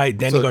 That's right.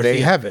 Danny Garcia.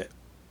 They have it.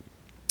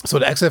 So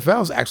the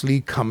XFL is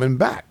actually coming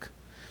back,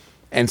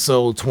 and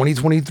so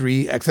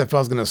 2023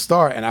 XFL is going to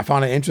start. And I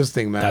found it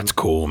interesting, man. That's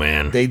cool,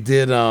 man. They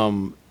did.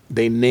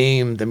 They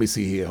named. Let me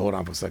see here. Hold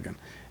on for a second.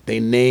 They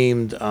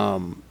named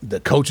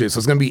the coaches. So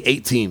it's going to be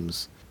 8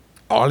 teams.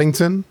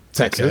 Arlington,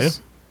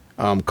 Texas,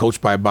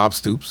 coached by Bob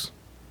Stoops.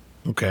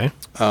 Okay.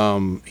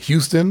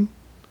 Houston,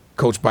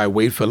 coached by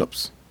Wade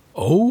Phillips.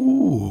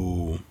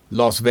 Oh.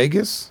 Las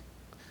Vegas,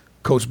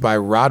 coached by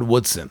Rod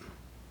Woodson.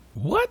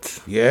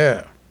 What?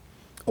 Yeah.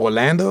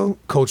 Orlando,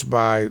 coached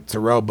by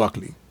Terrell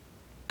Buckley.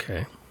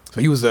 Okay.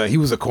 So he was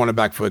a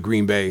cornerback for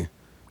Green Bay.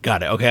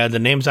 Got it. Okay. The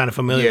name sounded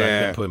familiar.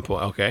 Yeah.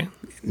 Okay.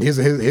 Here's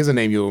a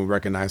name you'll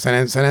recognize.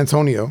 San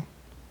Antonio,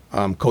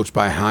 coached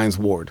by Hines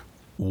Ward.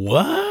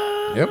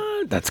 What? Yep.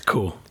 That's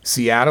cool.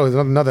 Seattle is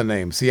another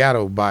name.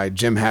 Seattle by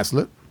Jim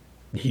Haslett.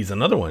 He's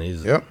another one.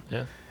 Yep.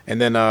 Yeah.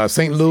 And then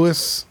St.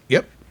 Louis.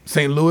 Yep.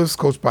 St. Louis,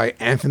 coached by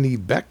Anthony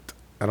Becht.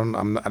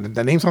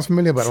 That name sounds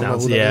familiar, but I don't know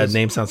who that is. Yeah,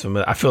 name sounds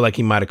familiar. I feel like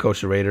he might have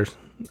coached the Raiders.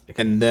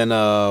 And then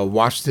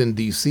Washington,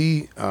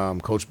 D.C.,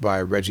 coached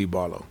by Reggie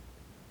Barlow.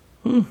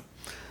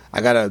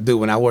 I got to do,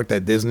 when I worked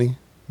at Disney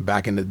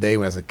back in the day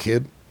when I was a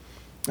kid,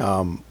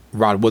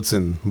 Rod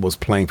Woodson was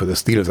playing for the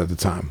Steelers at the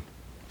time.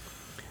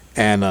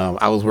 And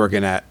I was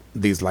working at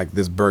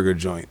this burger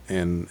joint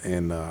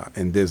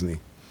in Disney.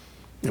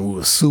 And we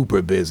were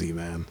super busy,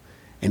 man.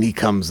 And he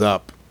comes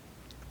up.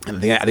 And I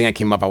think I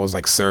came up, I was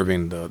like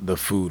serving the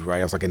food,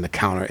 right? I was like in the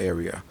counter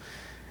area.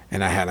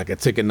 And I had like a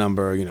ticket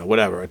number,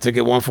 whatever, a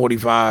ticket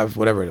 145,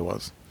 whatever it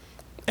was.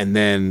 And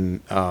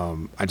then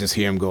I just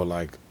hear him go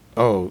like,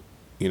 oh,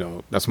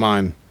 that's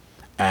mine.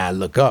 And I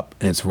look up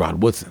and it's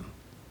Rod Woodson.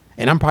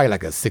 And I'm probably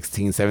like a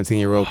 16,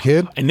 17-year-old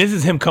kid. And this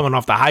is him coming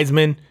off the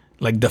Heisman,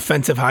 like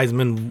defensive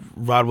Heisman,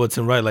 Rod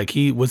Woodson, right? Like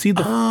was he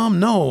the...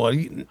 No,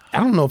 I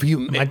don't know if he...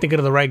 Am I thinking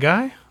of the right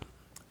guy?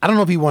 I don't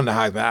know if he won the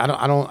Heisman.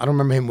 I don't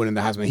remember him winning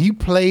the Heisman. He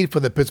played for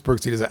the Pittsburgh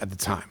Steelers at the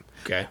time.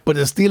 Okay. But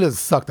the Steelers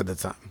sucked at the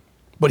time.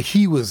 But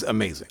he was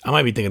amazing. I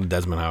might be thinking of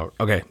Desmond Howard.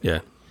 Okay, yeah.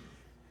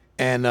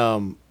 And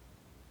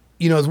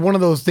it's one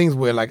of those things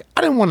where like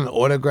I didn't want an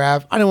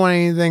autograph. I didn't want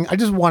anything. I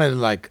just wanted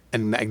like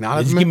an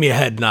acknowledgement. Just give me a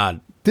head nod.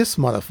 This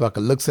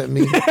motherfucker looks at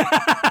me.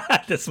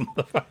 This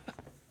motherfucker.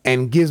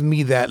 And gives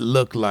me that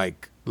look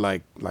like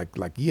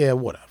yeah,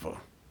 whatever.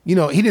 He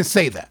didn't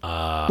say that,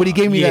 but he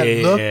gave me that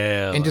look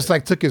and just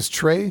like took his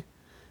tray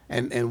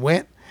and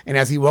went. And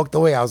as he walked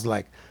away, I was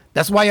like,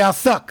 "That's why y'all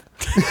suck."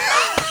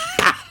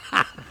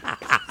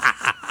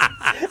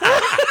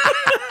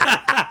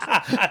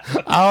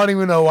 I don't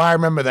even know why I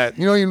remember that.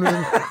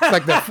 It's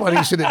like that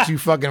funny shit that you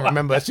fucking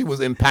remember. That shit was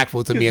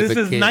impactful to me as a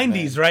kid. This is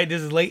 90s, right?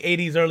 This is late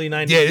 80s, early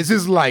 90s. Yeah, this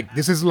is like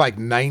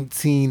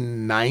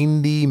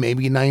 1990,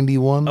 maybe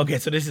 91. Okay,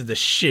 so this is the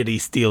shitty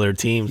Steeler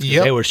teams.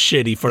 Yep. They were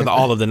shitty for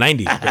all of the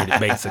 90s,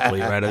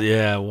 basically, right?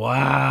 Yeah,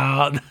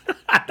 wow.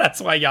 That's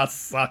why y'all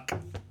suck.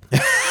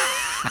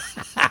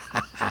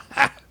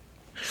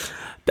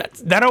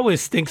 That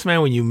always stinks,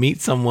 man, when you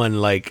meet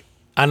someone like...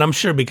 And I'm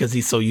sure because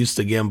he's so used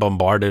to getting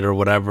bombarded or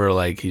whatever,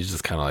 like he's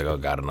just kind of like, oh,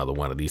 got another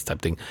one of these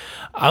type thing.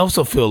 I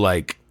also feel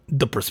like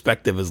the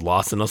perspective is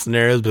lost in those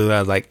scenarios because I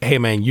was like, hey,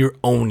 man, you're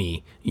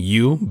only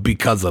you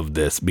because of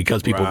this,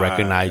 because people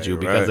recognize you,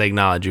 because they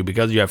acknowledge you,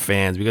 because you have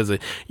fans, because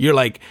you're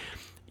like,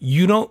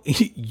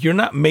 you're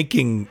not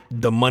making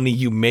the money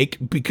you make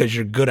because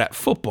you're good at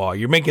football.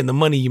 You're making the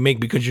money you make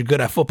because you're good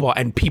at football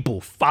and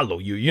people follow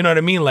you. You know what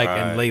I mean? Like,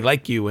 and they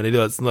like you and it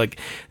does like,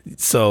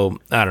 so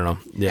I don't know.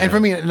 Yeah. And for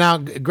me now,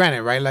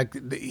 granted, right? Like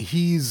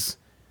he's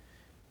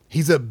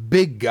a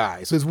big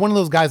guy. So it's one of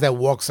those guys that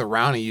walks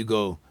around and you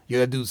go, you're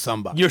that dude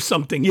somebody. You're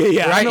something.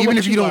 Yeah. Right? Even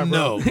if you don't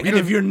know. And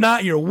if you're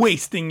not, you're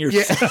wasting your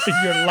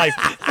life.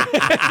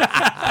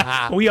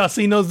 We all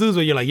seen those dudes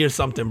where you're like, you're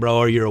something, bro,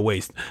 or you're a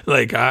waste.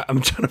 Like,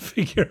 I'm trying to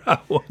figure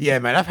out what. Yeah,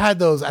 man. I've had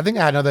those. I think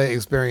I had another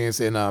experience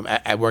in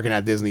at working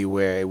at Disney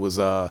where it was,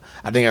 I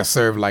think I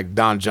served like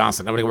Don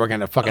Johnson. I was working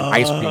at a fucking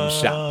ice cream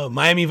shop.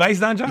 Miami Vice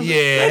Don Johnson?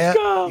 Yeah. Let's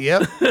go.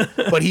 Yep.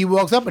 But he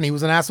walks up and he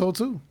was an asshole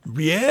too.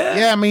 Yeah.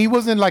 Yeah, I mean, he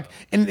wasn't like,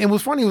 and it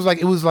was funny.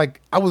 It was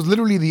like, I was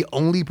literally the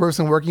only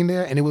person working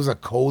there and it was a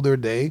colder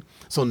day.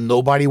 So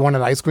nobody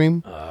wanted ice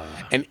cream.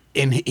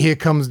 And here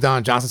comes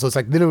Don Johnson. So it's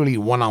like literally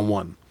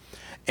one-on-one.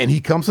 And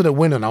he comes to the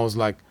window and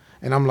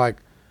I'm like,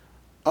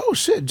 oh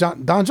shit,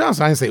 Don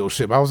Johnson. I didn't say oh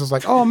shit, but I was just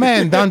like, oh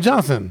man, Don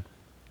Johnson.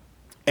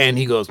 And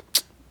he goes,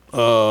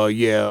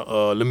 yeah,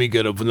 let me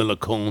get a vanilla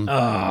cone.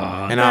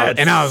 And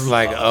I was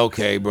like,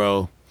 okay,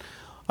 bro,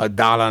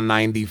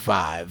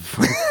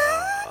 $1.95.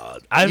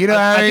 I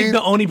think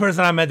the only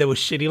person I met that was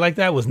shitty like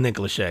that was Nick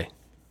Lachey.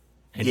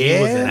 And he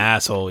was an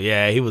asshole.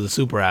 Yeah, he was a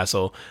super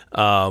asshole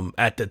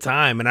at the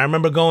time. And I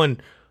remember going,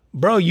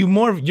 bro,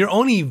 you're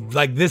only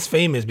like this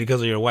famous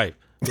because of your wife.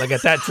 Like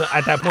at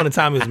that point in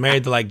time, he was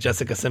married to like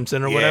Jessica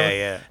Simpson or whatever.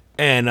 Yeah.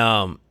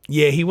 And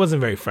he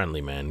wasn't very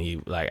friendly, man.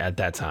 He like at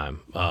that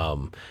time.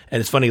 And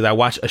it's funny that I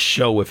watched a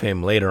show with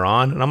him later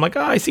on, and I'm like,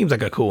 he seems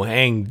like a cool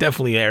hang.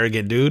 Definitely an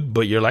arrogant dude,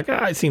 but you're like,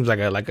 it seems like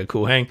a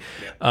cool hang.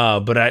 Yeah.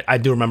 But I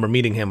do remember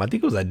meeting him. I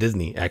think it was at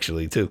Disney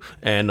actually too.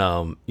 And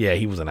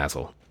he was an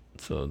asshole.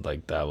 So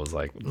like that was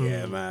like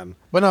yeah, man.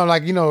 But no,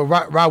 like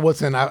Rod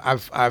Woodson,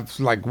 I've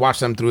like watched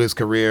him through his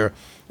career,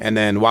 and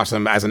then watched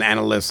him as an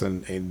analyst,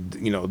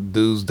 and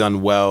dude's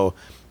done well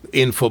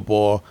in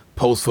football,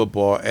 post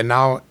football, and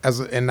now as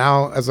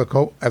a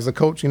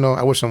coach,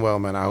 I wish him well,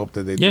 man. I hope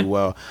that they do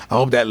well. I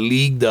hope that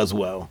league does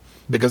well,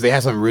 because they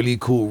had some really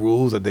cool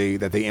rules that they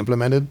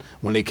implemented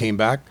when they came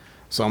back.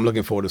 So I'm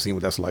looking forward to seeing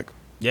what that's like.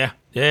 Yeah,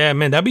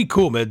 man, that'd be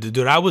cool, man.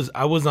 Dude, I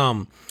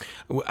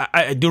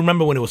do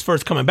remember when it was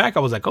first coming back, I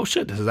was like, oh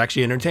shit, this is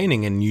actually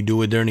entertaining. And you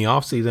do it during the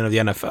offseason of the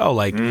NFL.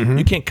 Like,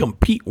 you can't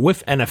compete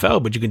with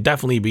NFL, but you can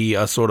definitely be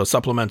a sort of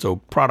supplemental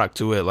product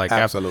to it. Like,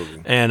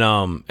 absolutely. And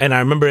I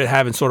remember it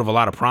having sort of a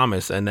lot of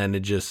promise, and then it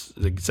just,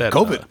 like I said,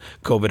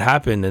 COVID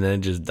happened, and then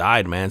it just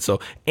died, man. So,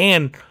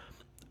 and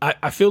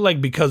I feel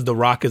like because The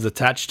Rock is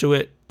attached to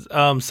it,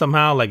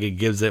 somehow, like it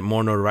gives it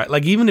more notoriety.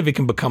 Like even if it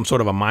can become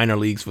sort of a minor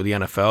leagues for the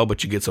NFL,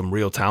 but you get some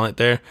real talent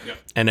there,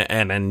 and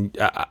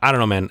I don't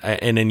know, man.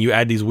 And then you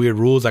add these weird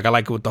rules. Like I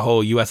like what the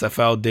whole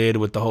USFL did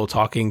with the whole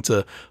talking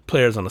to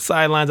players on the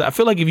sidelines. I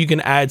feel like if you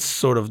can add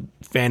sort of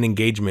fan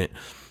engagement,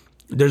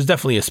 there's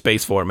definitely a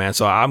space for it, man.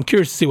 So I'm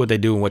curious to see what they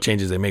do and what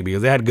changes they make,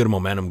 because they had good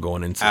momentum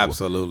going into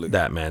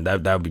that, man.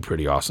 That would be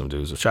pretty awesome,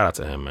 dude. So shout out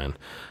to him, man.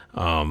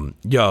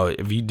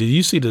 Did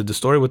you see the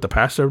story with the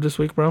pastor this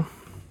week, bro?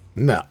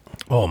 No.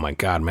 Oh my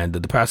God, man!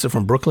 The pastor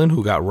from Brooklyn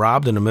who got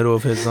robbed in the middle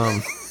of his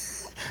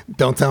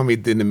Don't tell me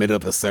in the middle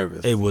of a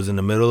service. It was in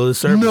the middle of the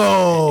service.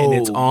 No, and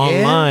it's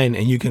online,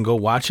 and you can go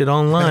watch it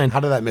online. How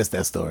did I miss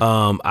that story?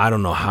 I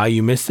don't know how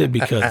you missed it,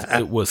 because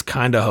it was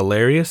kind of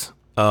hilarious.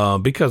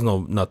 Because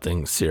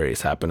nothing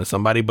serious happened to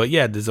somebody, but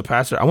yeah, there's a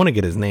pastor. I want to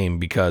get his name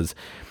because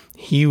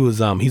he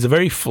was he's a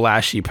very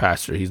flashy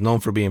pastor. He's known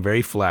for being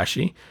very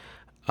flashy.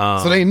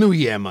 So they knew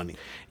he had money.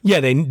 Yeah,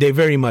 they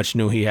very much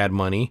knew he had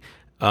money.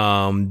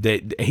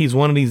 He's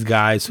one of these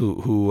guys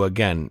who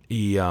again,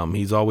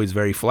 he's always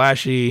very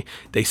flashy.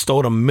 They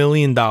stole $1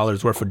 million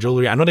worth of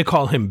jewelry. I know they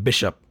call him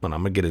Bishop, but I'm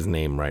gonna get his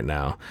name right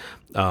now.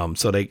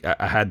 So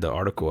I had the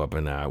article up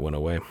and I went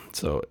away.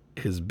 So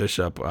his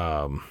Bishop,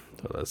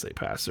 let's say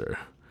pastor.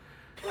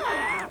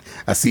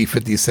 I see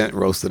 50 Cent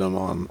roasted him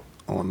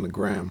on the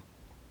gram.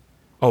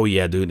 Oh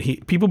yeah, dude.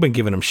 People been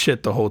giving him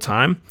shit the whole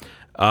time.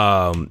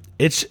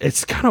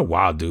 It's kind of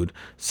wild, dude.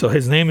 So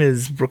his name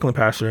is Brooklyn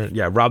Pastor.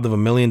 Yeah, robbed of $1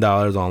 million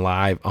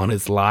on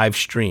his live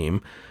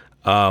stream.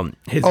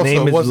 His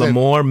name is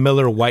Lamore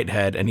Miller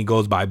Whitehead, and he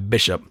goes by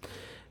Bishop.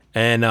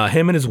 And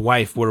him and his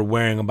wife were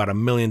wearing about $1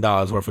 million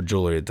worth of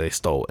jewelry that they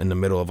stole in the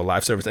middle of a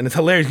live service. And it's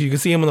hilarious. You can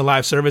see him in the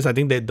live service. I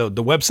think that the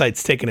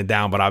website's taking it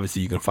down, but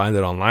obviously you can find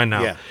it online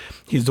now. Yeah.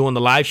 He's doing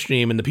the live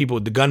stream, and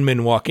the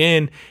gunmen walk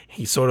in.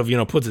 He sort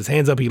of, puts his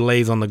hands up. He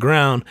lays on the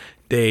ground.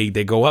 They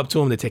go up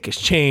to him. They take his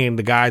chain.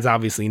 The guys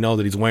obviously know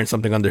that he's wearing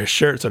something under his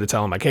shirt, so they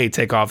tell him, like, hey,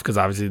 take off, because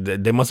obviously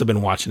they must have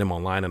been watching him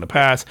online in the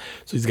past.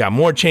 So he's got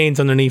more chains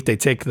underneath. They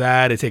take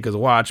that. They take his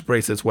watch,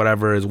 bracelets,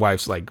 whatever, his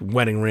wife's, like,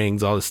 wedding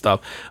rings, all this stuff.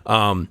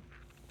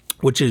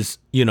 Which is,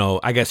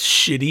 I guess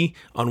shitty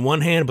on one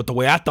hand, but the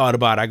way I thought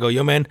about it, I go,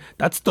 yo, man,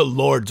 that's the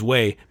Lord's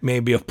way,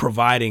 maybe, of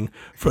providing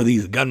for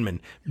these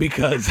gunmen,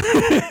 because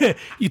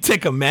you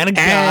take a man of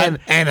God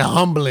and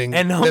humbling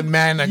the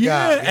man of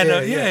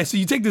God. So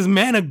you take this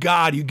man of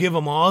God, you give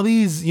him all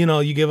these,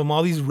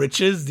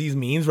 riches, these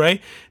means,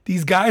 right?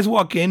 These guys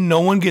walk in, no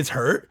one gets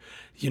hurt.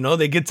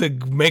 They get to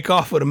make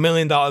off with $1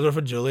 million worth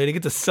of jewelry. They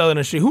get to sell it in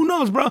the street. Who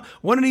knows, bro?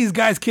 One of these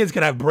guys' kids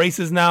could have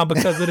braces now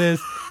because of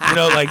this.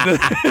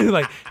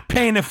 Like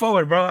paying it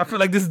forward, bro. I feel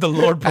like this is the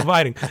Lord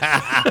providing.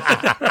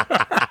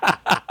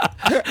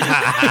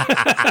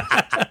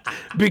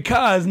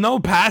 Because no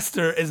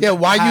pastor is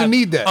why you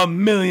need that $1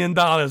 million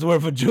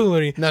worth of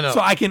jewelry. No. So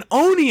I can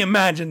only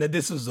imagine that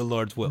this is the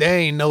Lord's will. There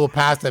ain't no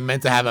pastor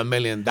meant to have $1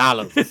 million,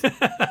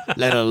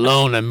 let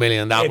alone $1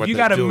 million worth of jewelry. If you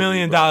got $1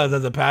 million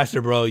as a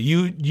pastor, bro,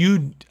 you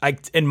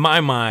in my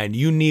mind,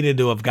 you needed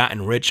to have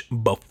gotten rich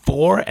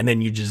before, and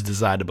then you just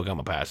decide to become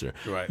a pastor.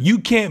 Right. You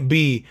can't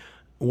be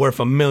worth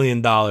 $1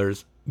 million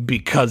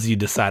because you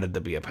decided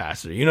to be a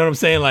pastor. You know what I'm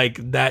saying?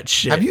 Like that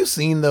shit. Have you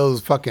seen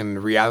those fucking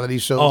reality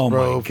shows,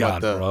 bro? Oh my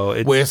God,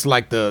 bro. Where it's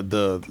like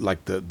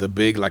the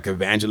big like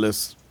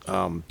evangelist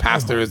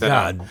pastors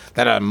that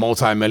are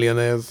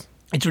multimillionaires.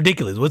 It's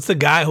ridiculous. What's the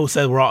guy who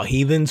said we're all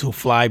heathens who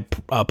fly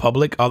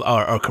public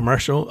or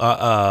commercial?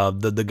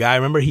 The guy,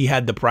 remember, he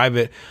had the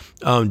private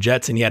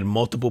jets, and he had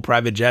multiple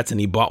private jets, and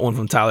he bought one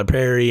from Tyler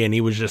Perry, and he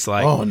was just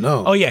like, oh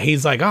no, oh yeah,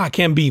 he's like, oh, I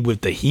can't be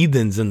with the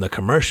heathens in the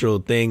commercial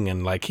thing,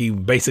 and like he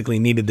basically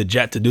needed the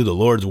jet to do the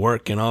Lord's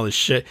work and all this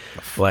shit.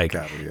 Like,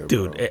 here,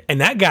 dude, bro.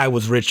 and that guy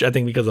was rich, I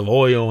think, because of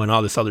oil and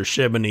all this other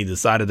shit, and he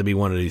decided to be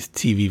one of these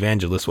TV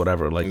evangelists,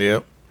 whatever. Like,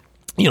 Yep.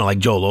 you know, like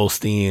Joel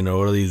Osteen or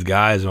one of these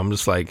guys. I'm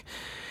just like,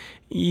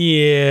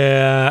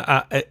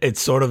 yeah,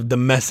 it's sort of, the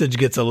message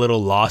gets a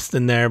little lost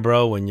in there,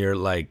 bro, when you're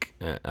like,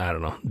 I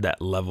don't know,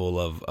 that level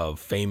of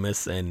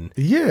famous and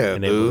Yeah,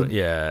 and dude.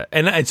 yeah.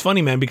 And it's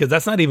funny, man, because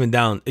that's not even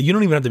down. You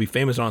don't even have to be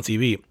famous on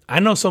TV. I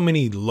know so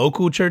many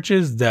local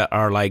churches that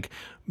are like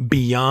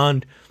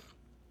beyond.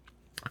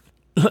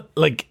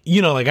 Like,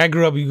 you know, like I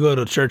grew up, you go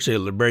to church, they're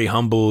very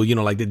humble, you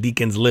know, like the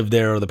deacons live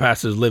there or the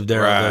pastors live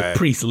there or Right. the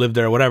priests live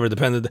there or whatever,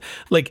 depends.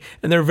 Like,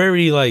 and they're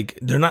very like,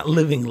 they're not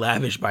living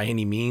lavish by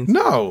any means.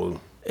 No.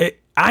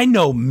 I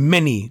know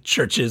many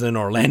churches in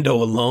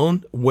Orlando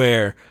alone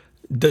where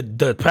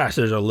the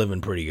pastors are living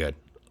pretty good.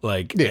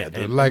 Like, Yeah, and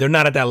dude, like- they're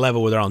not at that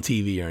level where they're on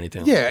TV or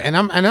anything. Yeah, and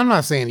I'm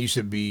not saying you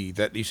should be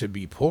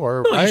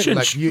poor, No, you right? shouldn't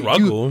like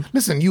struggle.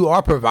 listen, you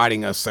are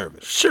providing a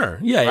service. Sure.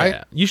 Yeah, Right?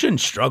 yeah. You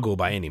shouldn't struggle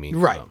by any means.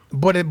 Right.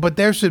 So. But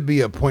there should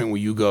be a point where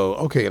you go,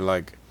 okay,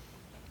 like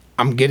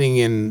I'm getting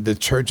in, the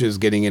church is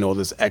getting in all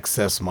this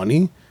excess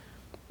money,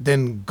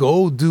 then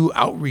go do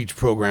outreach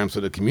programs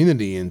for the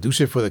community and do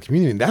shit for the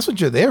community. And that's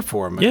what you're there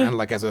for, man. Yeah.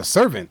 Like as a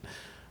servant,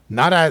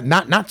 not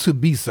to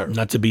be served.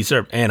 Not to be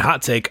served. And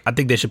hot take, I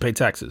think they should pay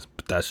taxes.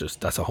 But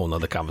that's a whole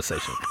nother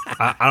conversation.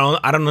 I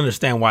don't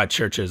understand why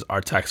churches are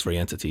tax-free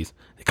entities.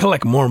 They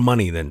collect more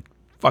money than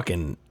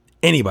fucking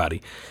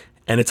anybody.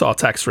 And it's all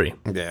tax-free.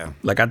 Yeah.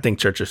 Like, I think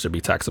churches should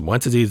be taxable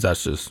entities.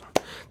 That's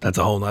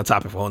a whole nother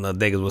topic for a whole nother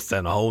day, because we'll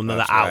spend a whole nother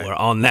That's hour right.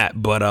 on that.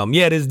 But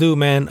yeah, this dude,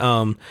 man.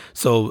 I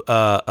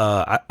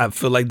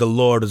feel like the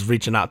Lord is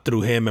reaching out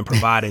through him and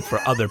providing for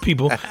other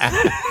people.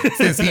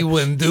 Since he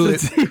wouldn't do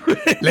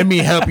it, let me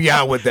help you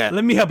out with that.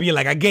 Let me help you.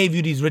 Like, I gave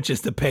you these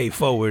riches to pay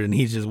forward, and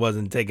he just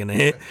wasn't taking a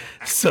hit.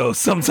 So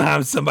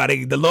sometimes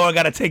the Lord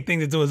got to take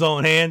things into his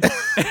own hands.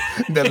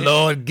 The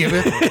Lord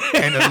giveth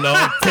and the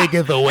Lord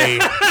taketh away.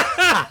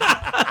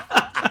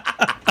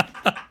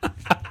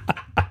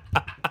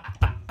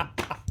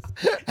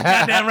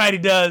 Goddamn right he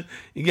does.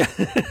 You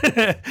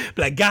got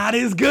like, God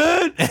is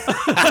good.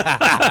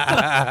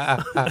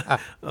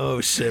 Oh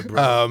shit,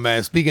 bro. Oh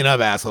man, speaking of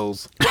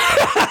assholes.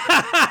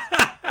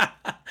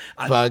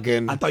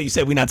 Fucking I thought you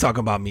said we're not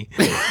talking about me.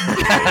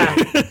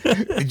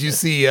 did you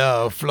see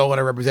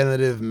Florida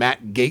Representative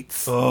Matt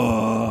Gaetz?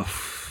 Oh,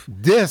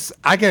 This,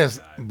 I guess,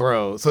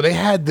 bro. So they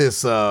had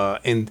this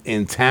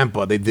in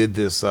Tampa. They did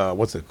this.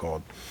 What's it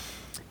called?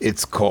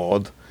 It's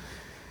called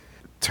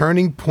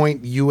Turning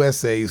Point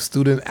USA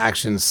Student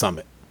Action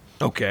Summit.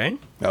 okay.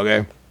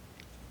 Okay.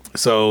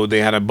 So they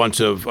had a bunch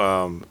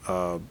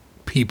of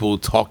people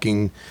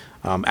talking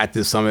at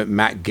this summit.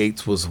 Matt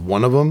Gaetz was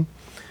one of them,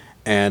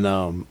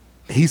 and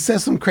he said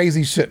some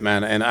crazy shit,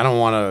 man. And I don't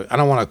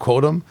want to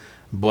quote him,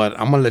 but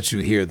I'm gonna let you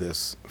hear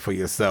this for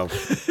yourself.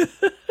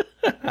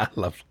 I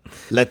love it.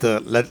 Let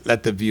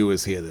the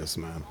viewers hear this,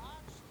 man.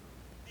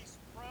 These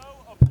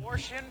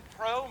pro-abortion,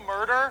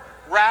 pro-murder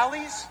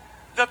rallies,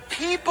 the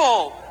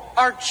people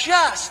are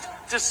just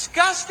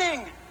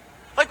disgusting.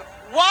 Like,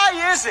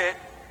 why is it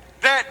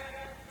that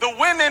the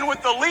women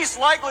with the least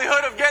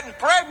likelihood of getting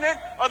pregnant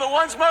are the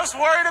ones most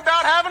worried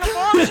about having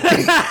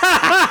abortions?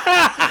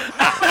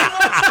 Nobody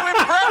wants to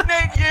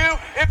impregnate you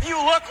if you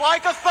look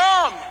like a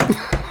thumb.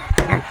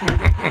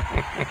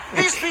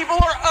 These people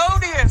are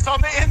odious on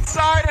the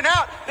inside and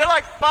out. They're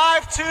like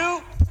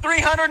 5'2",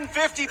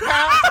 350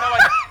 pounds. And they're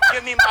like,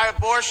 give me my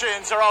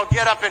abortions or I'll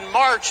get up and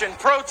march and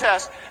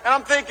protest. And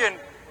I'm thinking,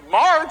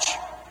 march?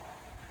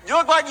 You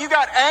look like you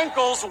got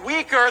ankles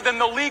weaker than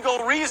the legal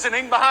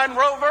reasoning behind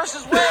Roe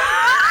versus Wade.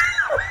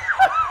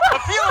 A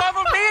few of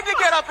them need to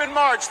get up and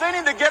march. They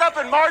need to get up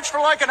and march for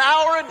like an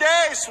hour a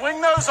day,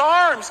 swing those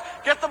arms,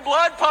 get the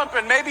blood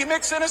pumping, maybe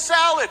mix in a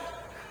salad.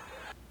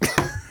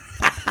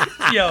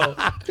 Yo,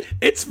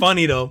 it's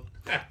funny though.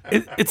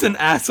 It's an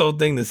asshole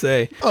thing to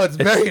say. Oh, it's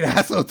very an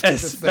asshole thing to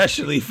say.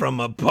 Especially from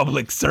a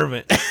public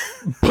servant.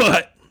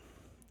 But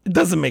it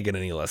doesn't make it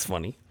any less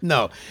funny.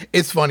 No,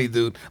 it's funny,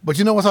 dude. But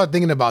you know what? I started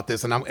thinking about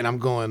this, and I'm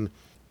going.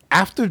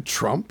 After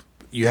Trump,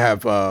 you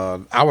have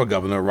our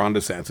governor Ron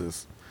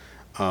DeSantis,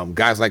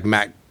 guys like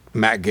Matt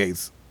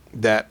Gaetz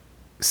that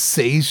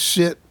say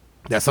shit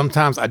that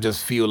sometimes I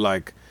just feel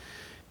like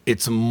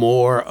it's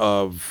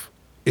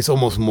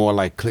almost more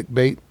like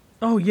clickbait.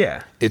 Oh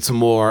yeah. It's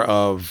more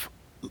of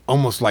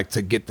almost like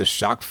to get the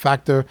shock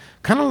factor,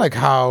 kind of like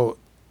how.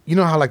 You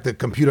know how like the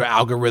computer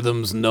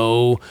algorithms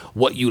know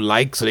what you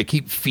like, so they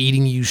keep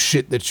feeding you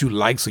shit that you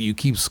like, so you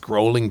keep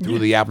scrolling through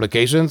the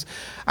applications.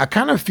 I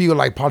kind of feel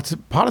like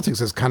politics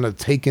has kind of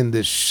taken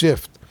this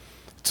shift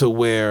to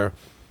where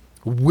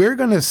we're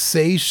going to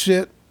say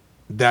shit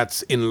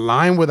that's in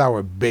line with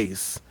our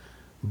base,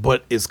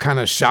 but is kind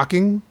of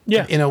shocking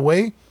Yeah. in a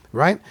way,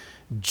 right?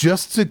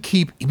 just to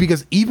keep,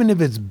 because even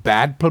if it's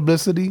bad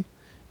publicity,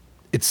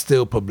 it's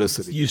still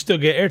publicity. You still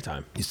get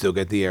airtime. You still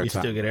get the airtime. You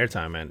still get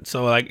airtime, man.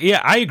 So, like,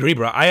 yeah, I agree,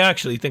 bro. I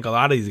actually think a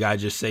lot of these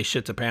guys just say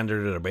shit to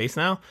pander to their base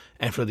now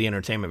and for the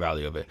entertainment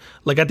value of it.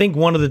 Like, I think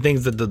one of the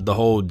things that the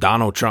whole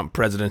Donald Trump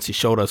presidency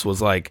showed us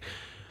was, like,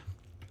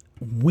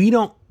 we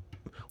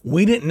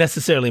didn't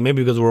necessarily,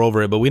 maybe because we're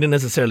over it, but we didn't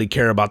necessarily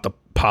care about the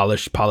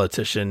polished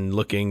politician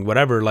looking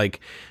whatever.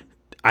 Like,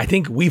 I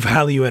think we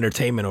value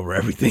entertainment over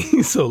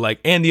everything. So, like,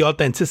 and the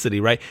authenticity,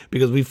 right?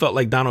 Because we felt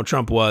like Donald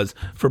Trump was,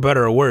 for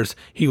better or worse,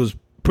 he was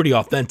pretty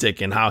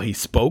authentic in how he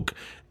spoke.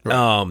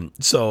 Right.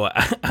 So,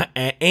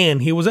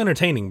 and he was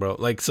entertaining, bro.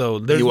 Like, so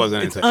he was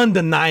it's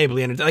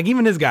undeniably entertaining. Like,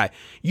 even this guy,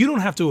 you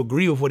don't have to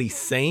agree with what he's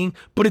saying,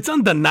 but it's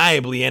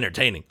undeniably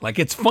entertaining. Like,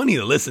 it's funny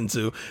to listen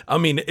to. I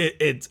mean,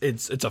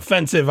 it's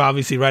offensive,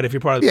 obviously, right? If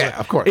you're part of the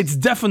of course, it's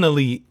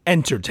definitely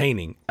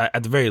entertaining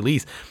at the very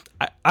least.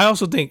 I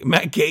also think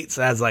Matt Gaetz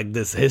has like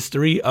this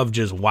history of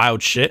just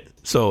wild shit.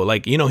 So,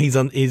 like, you know, he's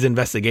under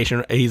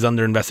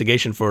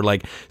investigation for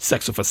like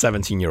sex with a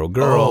 17-year-old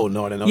girl. Oh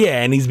no, I didn't know.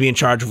 Yeah, and he's being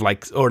charged with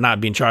like, or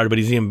not being charged, but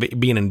he's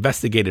being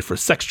investigated for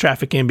sex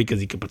trafficking because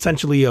he could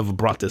potentially have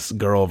brought this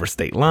girl over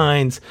state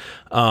lines.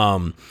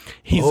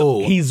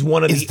 He's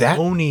one of the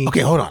only. Okay,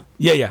 hold on.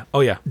 Yeah.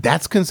 Oh yeah.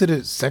 That's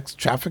considered sex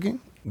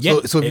trafficking.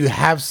 Yeah, so if you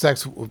have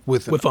sex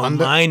with a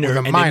minor,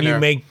 and then you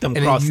make them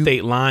cross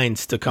state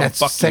lines to come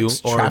fuck you,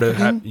 or to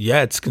have,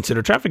 it's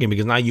considered trafficking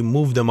because now you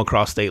move them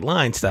across state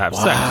lines to have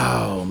sex.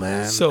 Wow,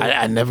 man! So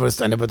I never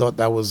thought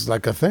that was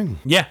like a thing.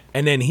 Yeah,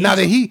 and then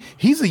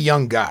he's a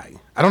young guy.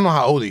 I don't know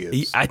how old he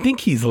is. I think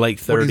he's late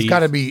 30s. He's got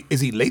to be.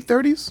 Is he late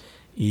 30s?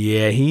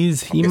 Yeah, he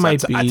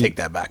might be. I take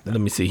that back. Then.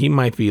 Let me see. He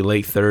might be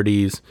late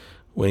 30s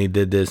when he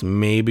did this.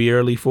 Maybe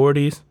early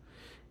 40s.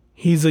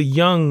 He's a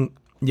young.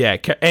 Yeah,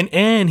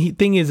 and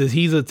thing is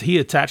he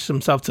attached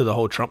himself to the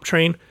whole Trump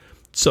train,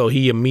 so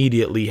he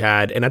immediately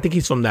had, and I think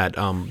he's from that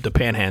the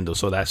Panhandle,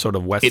 so that sort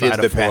of west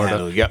side of Florida.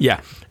 Panhandle, yep.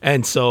 Yeah,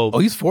 and so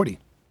he's 40.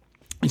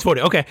 He's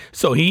 40. Okay,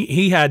 so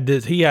he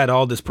had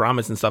all this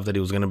promise and stuff that he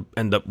was going to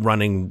end up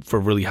running for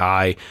really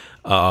high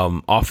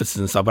offices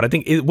and stuff. But I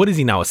think what is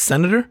he now, a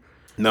senator?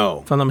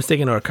 No, if I'm not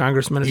mistaken, or a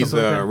congressman or something.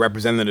 He's a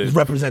representative.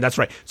 That's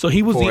right. So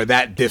he was for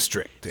that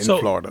district in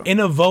Florida.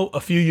 In a vote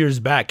a few years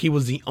back, he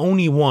was the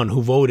only one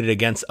who voted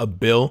against a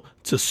bill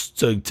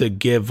to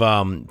give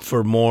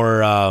for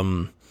more.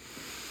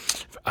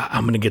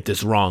 I'm going to get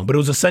this wrong, but it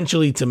was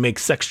essentially to make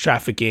sex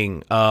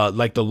trafficking,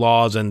 like the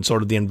laws and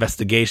sort of the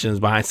investigations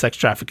behind sex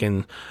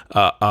trafficking,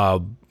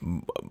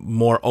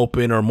 more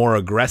open or more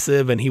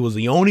aggressive. And he was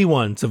the only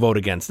one to vote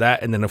against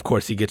that. And then, of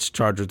course, he gets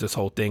charged with this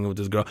whole thing with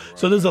this girl. Right.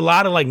 So there's a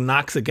lot of like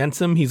knocks against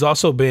him. He's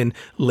also been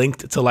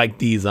linked to like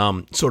these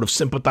sort of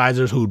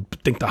sympathizers who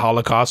think the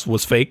Holocaust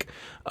was fake.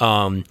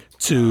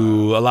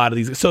 To a lot of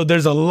these. So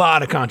there's a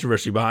lot of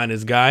controversy behind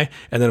this guy.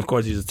 And then, of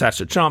course, he's attached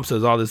to Trump.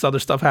 So all this other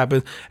stuff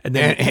happens. And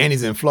then and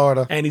he's in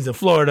Florida. And he's in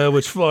Florida,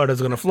 which Florida's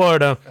going to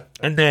Florida.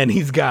 And then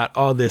he's got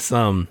all this,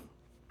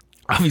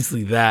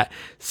 obviously that.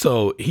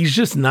 So he's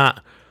just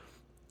not,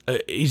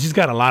 he's just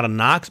got a lot of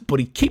knocks,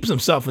 but he keeps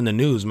himself in the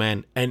news,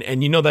 man.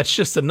 And you know, that's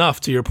just enough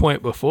to your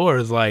point before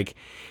is like,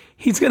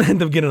 he's going to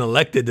end up getting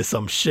elected to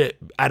some shit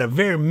at a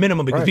very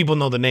minimum because people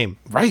know the name.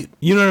 Right.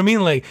 You know what I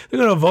mean? Like, they're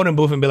going to vote in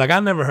booth and be like, I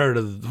never heard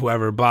of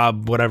whoever,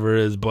 Bob, whatever it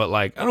is, but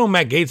like, I know who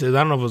Matt Gaetz is. I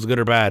don't know if it was good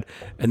or bad.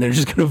 And they're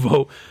just going to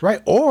vote.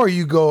 Right. Or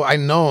you go, I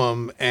know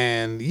him,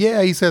 and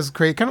yeah, he says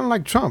crazy, kind of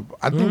like Trump.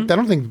 I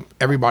don't think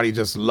everybody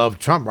just loved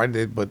Trump,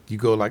 right? But you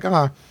go like,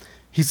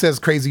 he says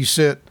crazy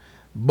shit,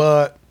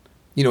 but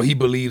you know, he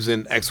believes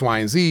in X, Y,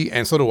 and Z,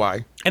 and so do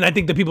I. And I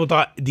think the people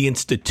thought the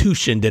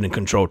institution didn't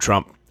control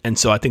Trump. And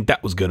so I think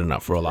that was good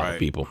enough for a lot of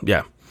people.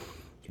 Yeah.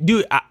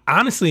 Dude,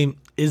 honestly,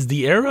 is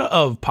the era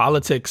of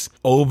politics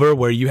over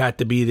where you had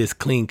to be this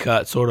clean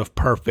cut, sort of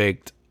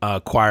perfect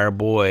choir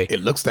boy?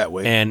 It looks that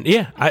way. And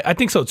yeah, I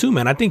think so too,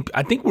 man. I think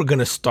we're going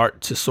to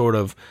start to sort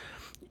of,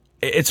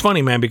 it's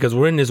funny, man, because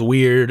we're in this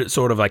weird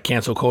sort of like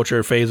cancel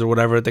culture phase or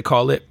whatever they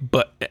call it.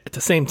 But at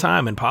the same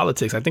time in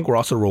politics, I think we're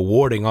also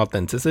rewarding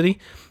authenticity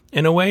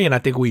in a way. And I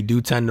think we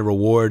do tend to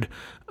reward,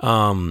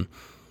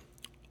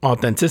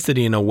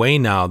 authenticity in a way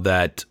now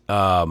that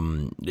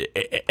and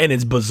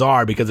it's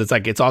bizarre because it's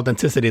like it's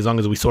authenticity as long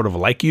as we sort of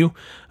like you,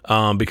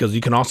 because you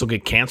can also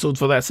get canceled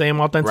for that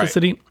same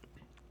authenticity. Right.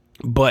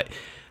 But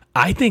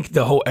I think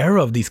the whole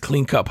era of these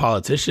clean-cut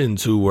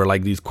politicians who were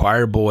like these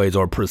choir boys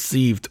or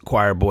perceived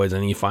choir boys,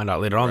 and then you find out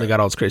later on they got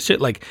all this crazy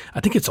shit, like, I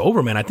think it's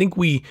over, man. I think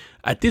we,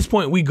 at this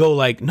point, we go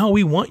like, no,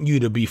 we want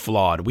you to be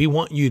flawed. We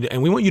want you to,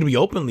 and we want you to be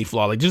openly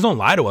flawed. Like, just don't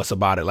lie to us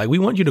about it. Like, we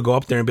want you to go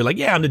up there and be like,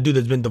 yeah, I'm the dude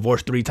that's been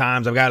divorced 3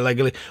 times. I've got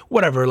like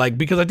whatever. Like,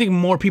 because I think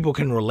more people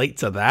can relate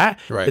to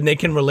that than they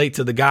can relate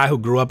to the guy who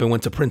grew up and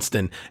went to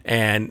Princeton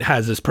and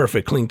has this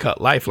perfect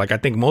clean-cut life. Like, I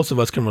think most of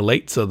us can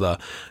relate to the,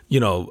 you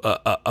know,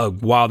 a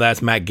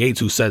wild-ass Matt Gaetz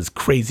who says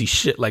crazy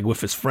shit like with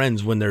his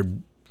friends when they're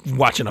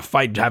watching a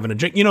fight, having a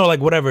drink, you know,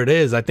 like whatever it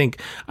is. I think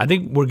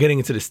we're getting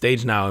into the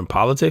stage now in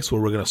politics where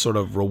we're going to sort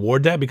of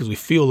reward that because we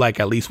feel like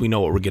at least we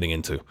know what we're getting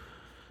into.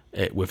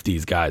 with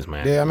these guys,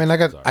 man. Yeah, I mean,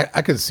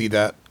 I could see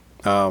that.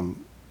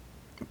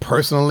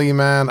 Personally,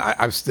 man,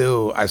 I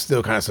still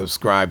kind of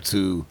subscribe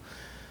to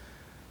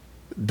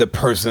the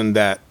person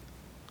that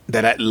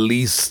at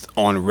least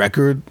on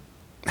record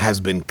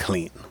has been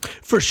clean.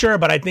 For sure,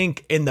 but I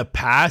think in the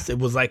past it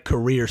was like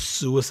career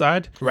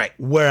suicide. Right.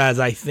 Whereas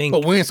I think,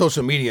 but we're in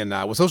social media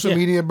now. With social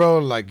media, bro,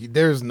 like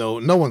there's no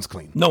one's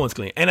clean. No one's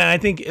clean. And I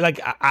think like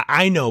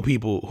I know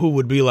people who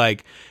would be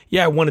like,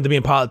 yeah, I wanted to be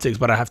in politics,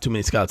 but I have too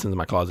many skeletons in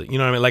my closet. You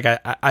know what I mean? Like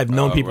I've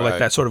known people like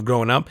that sort of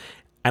growing up,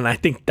 and I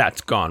think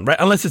that's gone, right?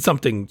 Unless it's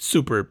something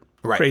super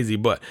crazy,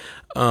 but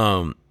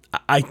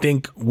I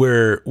think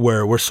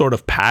we're sort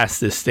of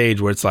past this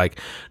stage where it's like,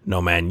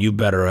 no, man, you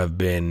better have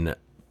been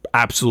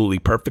absolutely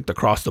perfect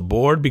across the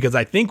board, because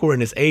I think we're in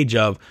this age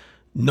of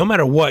no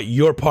matter what,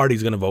 your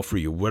party's going to vote for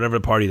you, whatever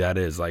party that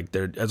is. Like,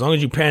 as long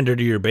as you pander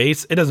to your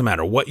base, it doesn't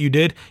matter what you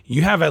did,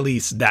 you have at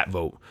least that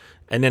vote.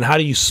 And then how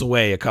do you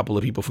sway a couple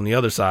of people from the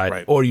other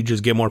side, or you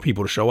just get more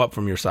people to show up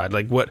from your side,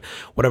 like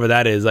whatever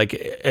that is. Like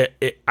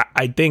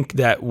I think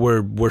that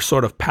we're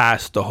sort of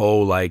past the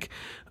whole like,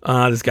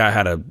 this guy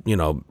had a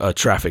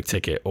traffic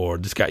ticket, or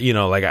this guy,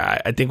 like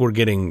I think we're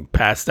getting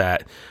past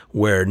that,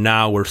 where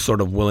now we're sort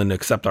of willing to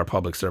accept our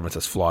public servants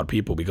as flawed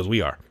people, because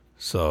we are.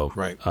 So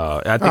I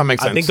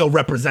think they'll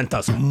represent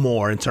us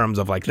more in terms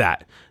of like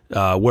that,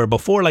 where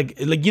before like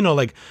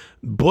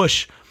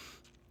Bush,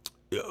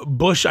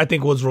 I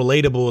think, was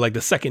relatable, like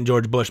the second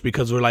George Bush,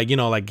 because we're like,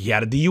 like he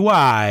had a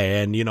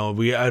DUI, and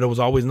it was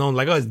always known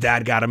like, oh, his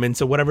dad got him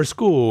into whatever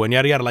school, and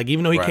yada yada. Like,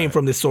 even though he came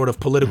from this sort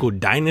of political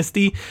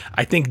dynasty,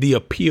 I think the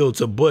appeal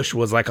to Bush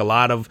was like a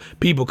lot of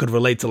people could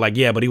relate to, like,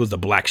 yeah, but he was the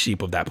black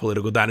sheep of that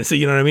political dynasty.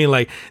 You know what I mean?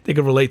 Like, they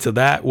could relate to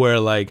that, where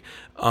like,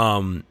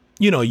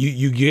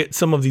 you get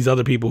some of these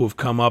other people who've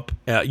come up,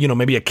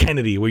 maybe a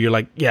Kennedy, where you're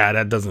like, yeah,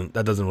 that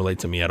doesn't relate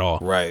to me at all.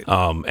 Right.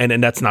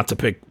 And that's not to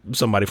pick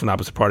somebody from the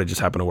opposite party, just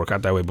happened to work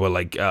out that way. But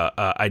like,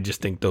 I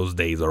just think those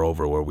days are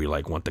over where we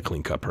like want the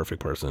clean cut,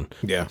 perfect person.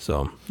 Yeah.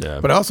 So, yeah.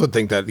 But I also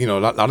think that, a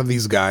lot of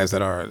these guys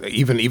that are,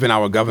 even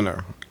our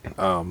governor,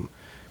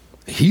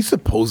 he's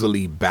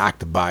supposedly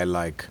backed by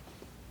like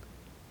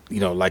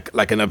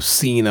an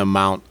obscene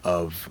amount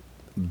of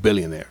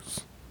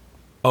billionaires.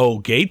 Oh,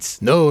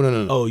 Gates? No.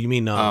 Oh, you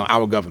mean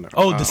our governor?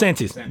 Oh,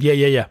 DeSantis.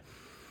 Yeah.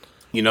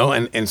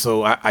 And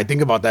so I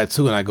think about that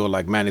too, and I go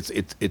like, man,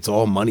 it's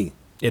all money.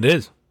 It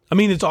is. I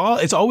mean, it's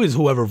always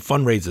whoever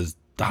fundraises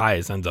the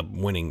highest ends up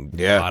winning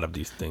a lot of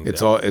these things.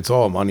 It's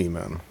all money,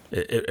 man.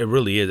 It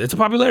really is. It's a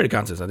popularity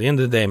contest. At the end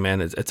of the day,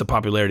 man, it's a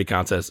popularity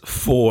contest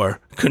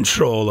for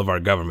control of our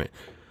government.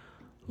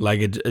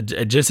 Like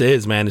it just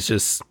is, man.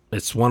 It's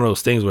one of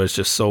those things where it's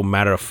just so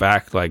matter of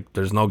fact. Like,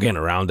 there's no getting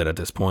around it at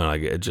this point.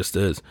 Like, it just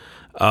is.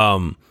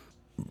 Bro,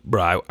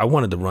 I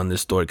wanted to run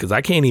this story because I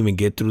can't even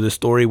get through this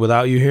story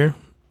without you here.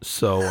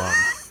 So I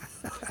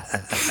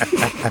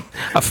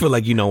feel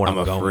like you know where I'm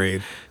going.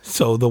 Afraid.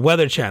 So the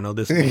Weather Channel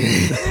this week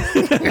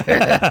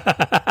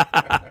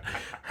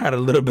had a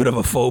little bit of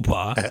a faux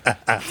pas,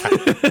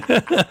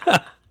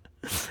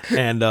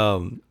 and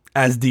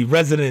as the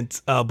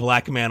resident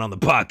black man on the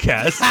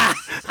podcast,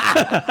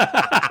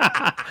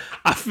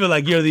 I feel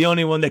like you're the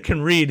only one that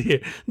can read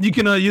here. You're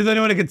the only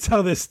one that can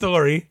tell this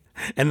story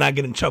and not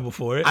get in trouble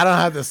for it. I don't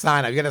have to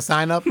sign up. You got to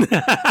sign up?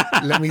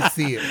 Let me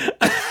see it.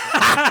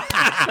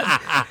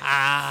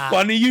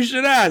 Funny you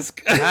should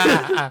ask.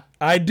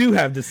 I do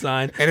have to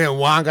sign. And then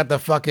Juan got the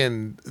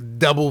fucking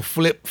double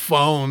flip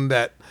phone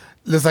that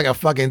looks like a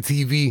fucking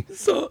TV.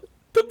 So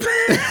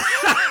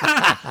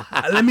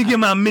let me get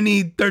my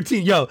mini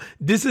 13. Yo,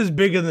 this is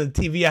bigger than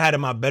the TV I had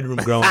in my bedroom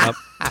growing up.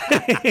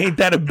 Ain't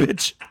that a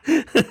bitch?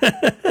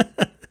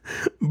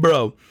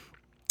 Bro,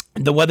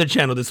 the Weather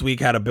Channel this week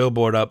had a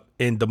billboard up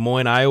in Des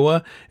Moines,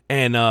 Iowa.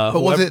 And but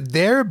was it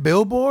their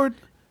billboard?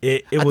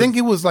 I think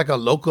it was like a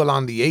local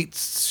on the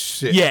 8th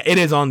shit. Yeah, it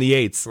is on the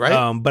 8th.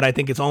 Right? But I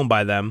think it's owned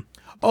by them.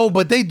 Oh,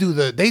 but they do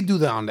the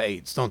on the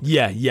 8th, don't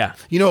they? Yeah.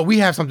 We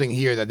have something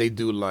here that they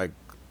do like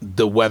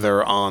the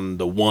weather on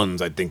the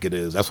 1s, I think it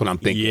is. That's what I'm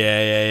thinking.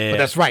 Yeah. But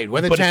that's right.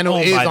 Weather Channel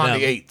is on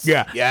the 8th.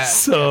 Yeah.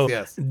 So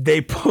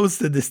they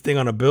posted this thing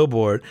on a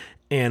billboard,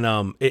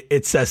 and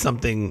it says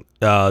something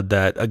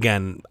that,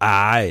 again,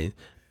 God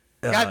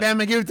damn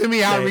it, give it to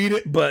me. I'll read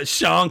it. But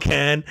Sean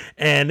can,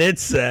 and it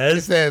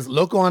says,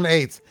 local on the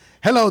 8th.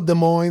 Hello, Des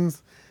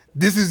Moines.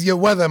 This is your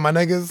weather, my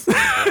niggas.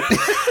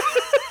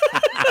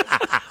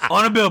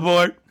 On a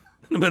billboard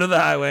in the middle of the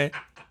highway.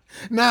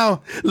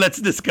 Now, let's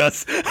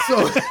discuss.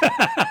 So,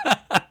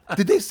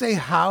 did they say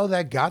how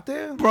that got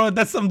there? Bro,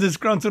 that's some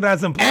disgruntled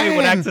ass employee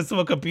with access to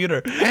a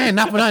computer. And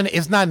not for nothing,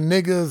 it's not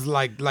niggas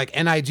like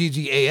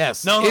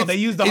NIGGAS. No, they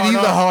use the hard R. They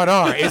use the hard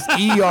R. It's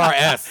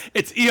ERS.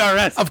 It's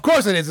ERS. Of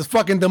course it is. It's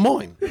fucking Des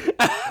Moines.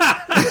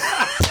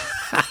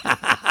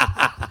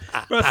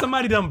 Bro,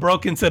 somebody done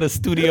broke into the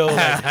studio.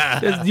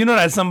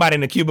 That somebody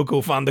in the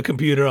cubicle found the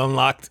computer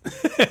unlocked.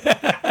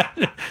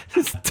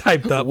 Just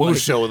typed up. We'll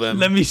show them.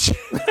 Let me show.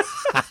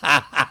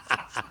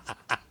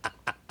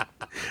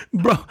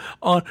 Bro,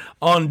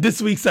 on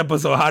this week's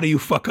episode, how do you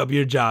fuck up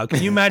your job?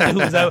 Can you imagine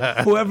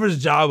whoever's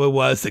job it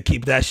was to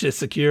keep that shit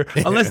secure?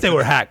 Unless they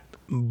were hacked.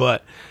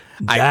 But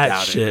I that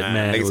doubt shit, it,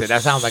 man. Like I said,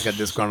 that sounds like a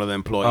disgruntled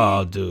employee.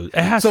 Oh, dude.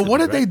 It has So to what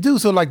be, did they do?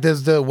 So like,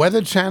 does the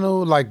Weather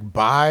Channel like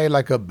buy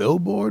like a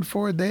billboard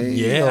for a day?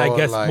 Yeah, I Or,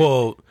 guess. like-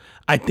 Well,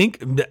 I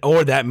think,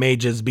 or that may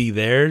just be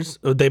theirs.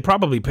 They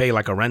probably pay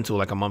like a rental,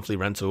 like a monthly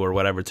rental or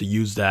whatever, to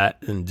use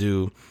that and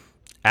do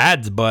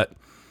ads. But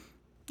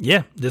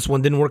yeah, this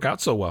one didn't work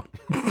out so well.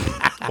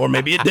 Or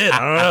maybe it did. I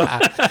don't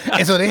know.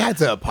 and so they had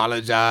to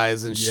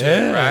apologize and shit,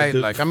 Yeah, right?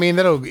 dude. Like, I mean,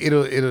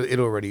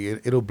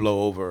 it'll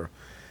blow over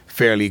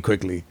fairly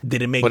quickly.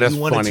 Did it make But that's you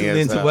want to funny tune as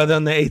into hell. Weather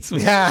on the 8th?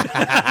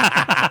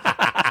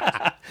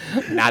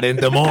 Not in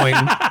Des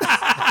Moines.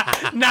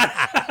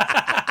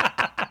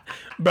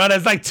 Bro,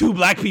 there's like 2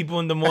 black people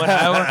in Des Moines.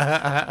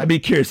 I'd be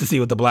curious to see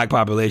what the black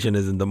population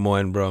is in Des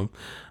Moines, bro.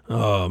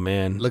 Oh,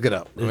 man. Look it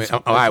up.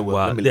 I will.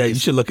 Wow. Let me Yeah, look. you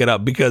should look it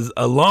up because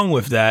along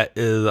with that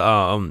is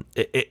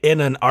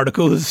in an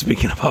article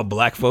speaking about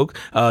black folk.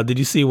 Did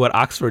you see what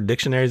Oxford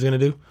Dictionary is going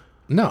to do?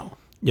 No.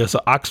 Yeah, so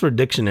Oxford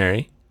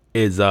Dictionary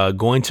is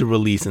going to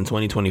release in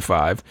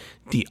 2025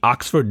 the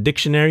Oxford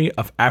Dictionary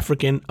of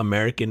African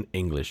American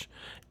English,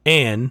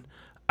 and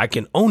I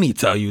can only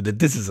tell you that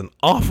this is an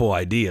awful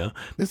idea.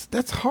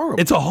 That's horrible.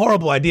 It's a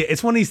horrible idea.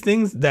 It's one of these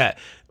things that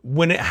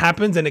when it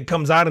happens and it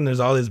comes out and there's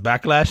all this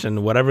backlash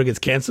and whatever gets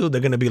canceled, they're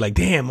going to be like,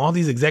 damn, all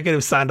these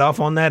executives signed off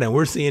on that and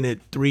we're seeing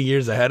it 3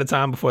 years ahead of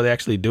time before they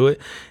actually do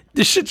it.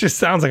 This shit just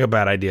sounds like a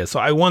bad idea.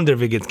 So I wonder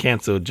if it gets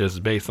canceled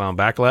just based on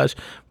backlash.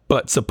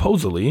 But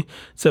supposedly,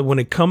 so when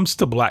it comes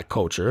to black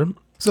culture,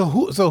 So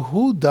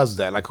who does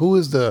that? Like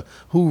who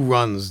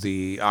runs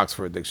the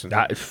Oxford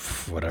Dictionary?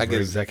 whatever I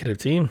guess- executive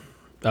team.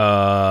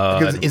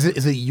 Because is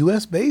it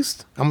US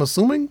based? I'm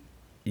assuming,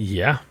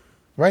 Yeah.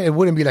 right? It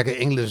wouldn't be like an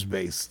English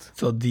based.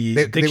 So the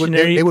They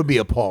dictionary. they would be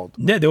appalled.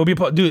 Yeah, they will be,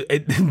 dude.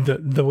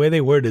 The way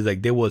they word is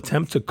like they will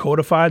attempt to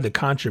codify the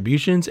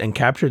contributions and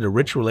capture the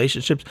rich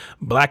relationships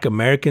Black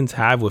Americans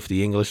have with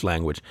the English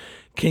language.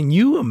 Can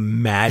you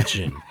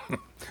imagine?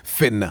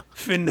 Fitna.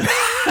 Fitna.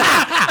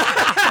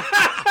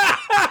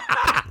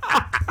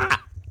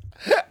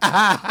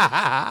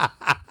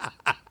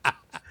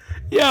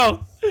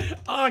 Yo,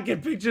 all I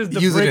can picture is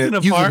the Using breaking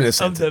it- using apart it in a of the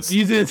sentence.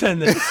 using a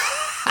sentence.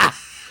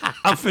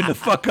 I'm finna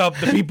fuck up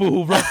the people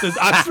who wrote this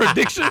Oxford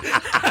Dictionary.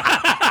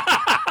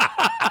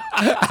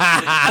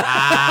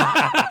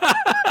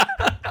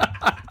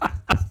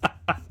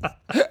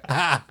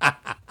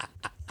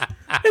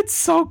 It's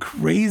so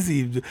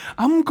crazy.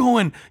 I'm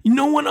going,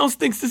 no one else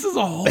thinks this is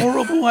a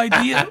horrible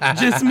idea?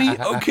 Just me?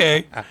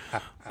 Okay.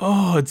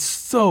 Oh, it's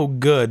so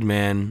good,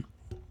 man.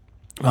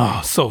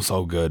 Oh,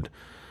 so good.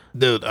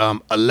 Dude,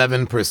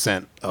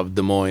 11% of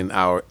Des Moines,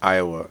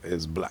 Iowa,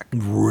 is black.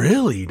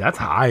 Really? That's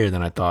higher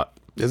than I thought.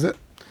 Is it?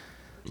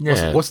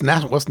 Yeah. What's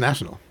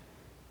national?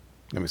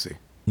 Let me see.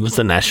 What's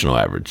the national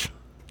average?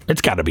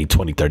 It's got to be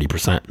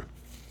 20-30%.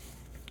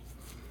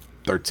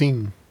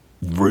 13.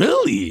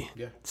 Really?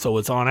 Yeah. So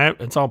it's on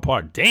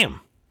par.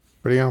 Damn.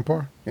 Pretty on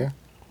par. Yeah.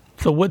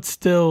 So what's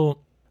the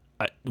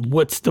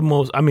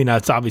most? I mean,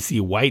 that's obviously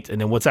white, and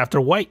then what's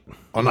after white?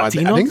 Oh no, I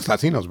Latinos? think it's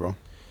Latinos, bro.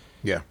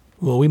 Yeah.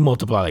 Well, we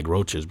multiply like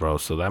roaches, bro.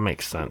 So that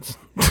makes sense.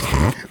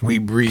 We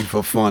breed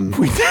for fun.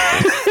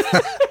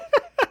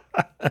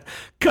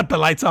 Cut the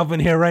lights off in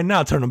here right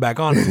now. Turn them back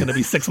on. There's gonna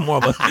be 6 more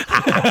of us.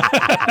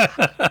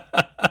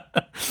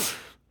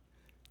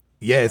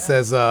 Yeah, it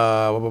says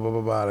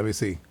let me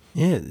see.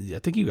 Yeah, I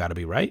think you got to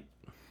be right.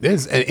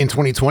 This in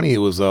 2020 it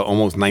was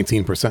almost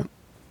 19%.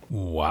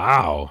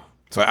 Wow.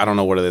 So I don't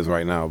know what it is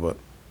right now, but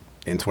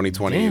in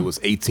 2020 Damn. it was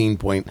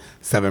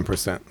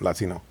 18.7%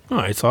 Latino. All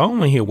right, so I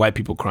only hear white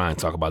people cry and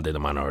talk about they're the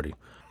minority.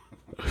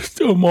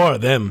 Still more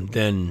of them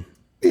than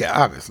Yeah,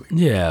 obviously.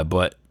 yeah,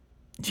 but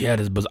yeah,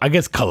 I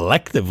guess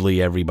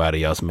collectively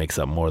everybody else makes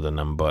up more than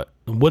them. But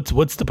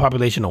what's the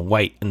population of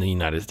white in the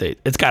United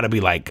States? It's got to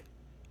be like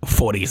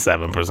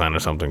 47% or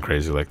something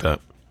crazy like that.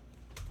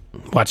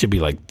 Watch it be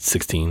like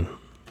 16.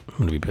 I'm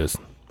gonna be pissed.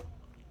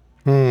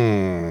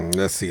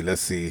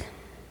 Let's see.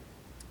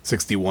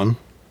 61.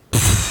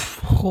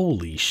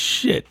 Holy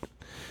shit,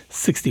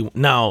 60.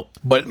 Now,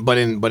 But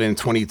in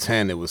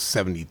 2010 it was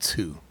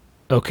 72.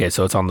 okay,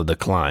 so it's on the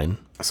decline.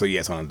 So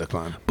yeah, it's on a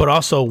decline. But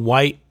also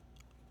white,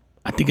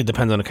 I think it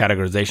depends on the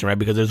categorization, right?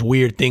 Because there's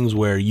weird things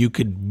where you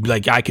could,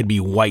 like, I could be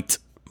white,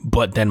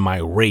 but then my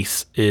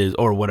race is,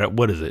 or what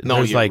is it? No,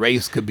 There's your like,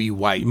 race could be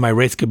white. my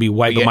race could be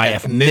white, but your my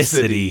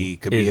ethnicity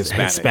ethnicity could be is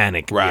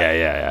Hispanic. Hispanic. Right.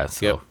 Yeah.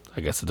 So Yep.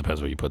 I guess it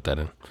depends where you put that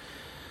in.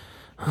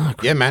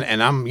 Yeah, man,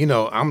 and I'm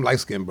light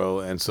skinned, bro,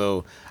 and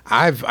so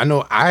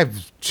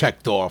I've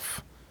checked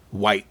off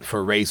white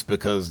for race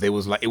because it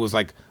was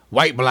like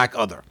white, black,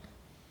 other,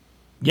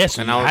 Yes,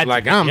 and you I was had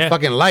like, to, I'm yeah.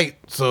 fucking light,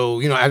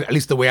 so at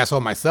least the way I saw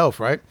myself,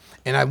 right?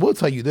 And I will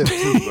tell you this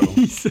too,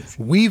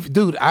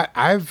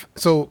 bro.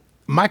 So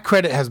my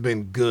credit has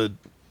been good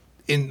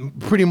in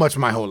pretty much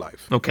my whole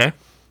life. Okay.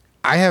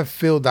 I have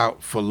filled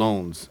out for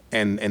loans,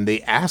 and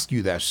they ask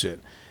you that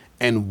shit,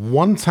 and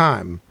one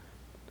time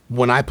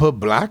when I put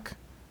black,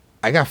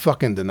 I got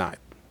fucking denied.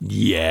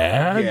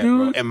 Yeah, Yeah,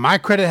 dude. bro. And my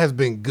credit has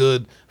been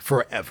good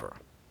forever.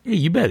 Yeah,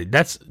 you bet it.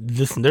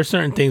 Listen, there's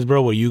certain things,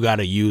 bro, where you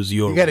gotta use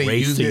your gotta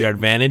race use to your it.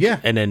 advantage.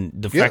 Yeah. And then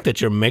the fact that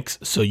you're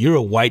mixed, so you're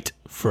a white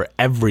for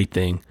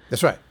everything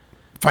That's right.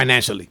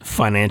 Financially.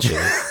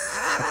 financially.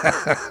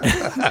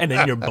 And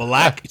then you're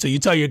black. So you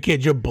tell your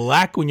kids you're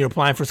black when you're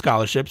applying for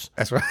scholarships.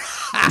 That's right.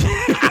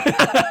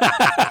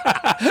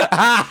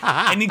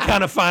 Any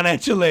kind of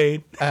financial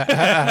aid.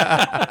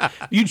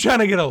 You trying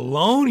to get a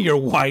loan, you're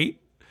white.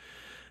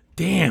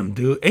 Damn,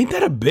 dude. Ain't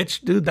that a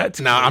bitch, dude? That's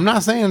Now, I'm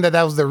not saying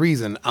that was the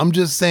reason. I'm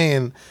just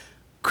saying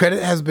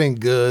credit has been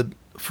good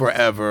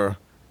forever.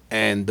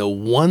 And the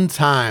one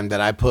time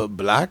that I put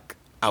black,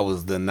 I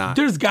was denied.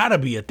 There's gotta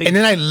be a thing. And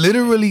then I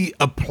literally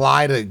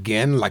applied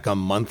again like a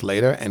month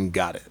later and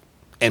got it.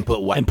 And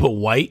put white. And put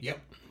white? Yep.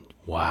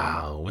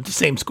 Wow. With the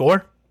same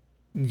score?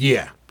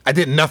 Yeah. I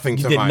did nothing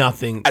You did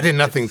nothing. I did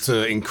nothing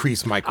to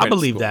increase my credit I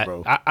believe score, that.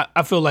 bro.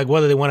 I feel like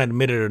whether they want to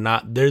admit it or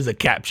not, there's a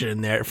capture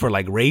in there for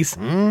like race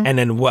and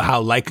then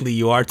how likely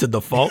you are to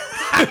default.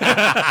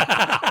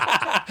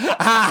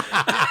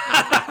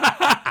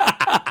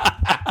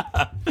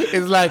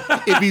 It's like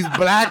if he's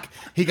black,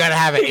 he gotta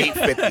have an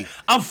 850.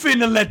 I'm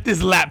finna let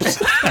this lapse.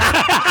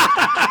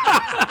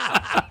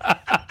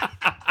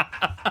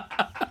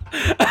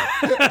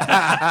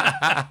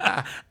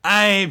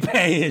 I ain't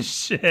paying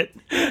shit.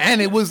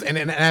 And it was,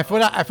 and I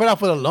put out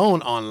for the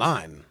loan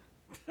online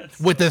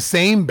with the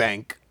same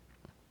bank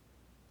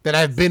that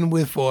I've been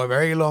with for a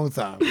very long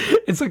time.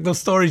 It's like those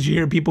stories you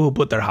hear people who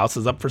put their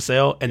houses up for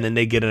sale and then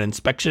they get an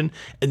inspection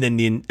and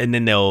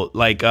then they'll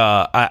like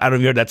I don't know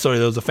if you heard that story.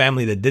 There was a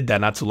family that did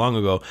that not too long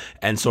ago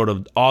and sort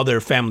of all their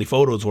family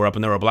photos were up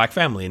and they were a black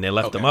family and they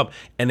left them up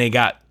and they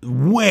got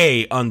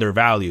way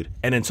undervalued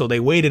and then so they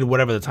waited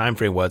whatever the time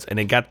frame was and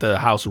they got the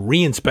house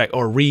re-inspect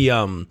or what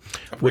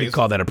do you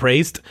call that,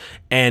 appraised,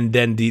 and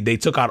then they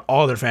took out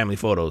all their family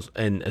photos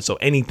and so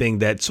anything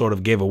that sort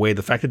of gave away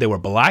the fact that they were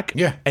black,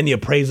 and the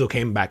appraisal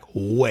came back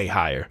way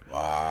higher.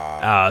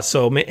 Wow.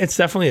 So man, it's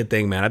definitely a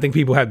thing, man. I think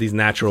people have these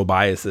natural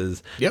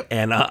biases. Yep.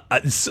 And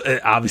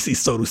obviously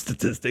so do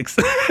statistics.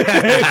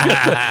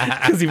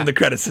 Because even the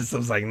credit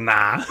system's like,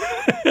 nah.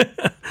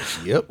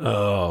 Yep.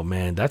 Oh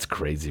man, that's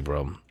crazy,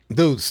 bro.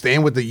 Dude,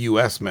 staying with the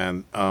U.S.,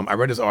 man. I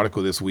read this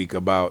article this week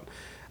about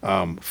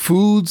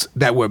foods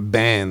that were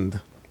banned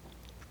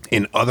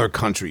in other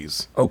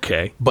countries.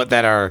 Okay. But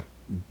that are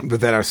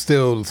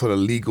still sort of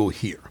legal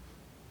here.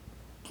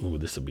 Ooh,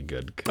 this will be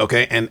good.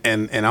 Okay, and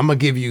I'm gonna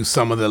give you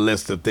some of the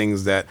list of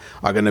things that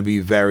are gonna be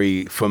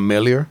very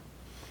familiar.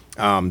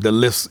 The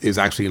list is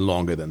actually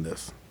longer than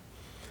this.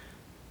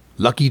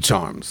 Lucky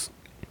Charms.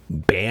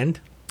 Banned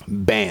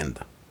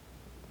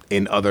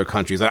in other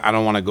countries. I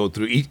don't want to go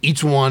through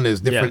each one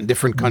is different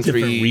countries,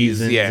 different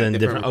reasons, and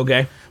different.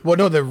 Okay. Well,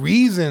 no, the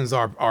reasons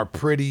are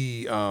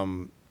pretty.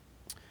 The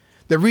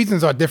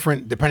reasons are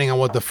different depending on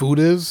what the food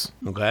is.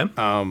 Okay.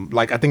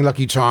 Like I think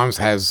Lucky Charms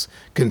has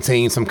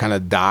contained some kind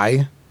of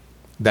dye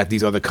that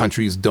these other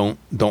countries don't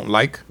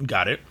like.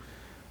 Got it.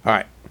 All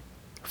right,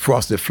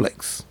 Frosted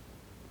Flakes.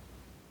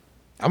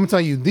 I'm gonna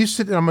tell you this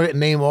shit that I'm gonna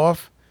name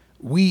off.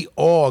 We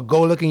all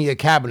go look in your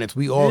cabinets.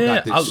 We all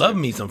got this. I shit. love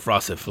me some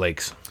Frosted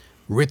Flakes.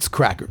 Ritz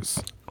crackers.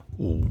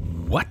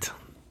 What?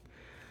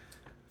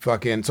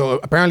 Fucking. So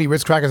apparently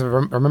Ritz crackers, if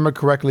I remember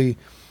correctly,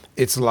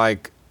 it's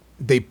like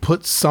they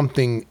put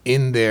something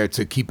in there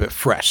to keep it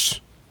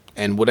fresh,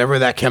 and whatever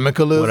that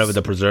chemical is, Whatever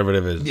the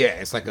preservative is. yeah,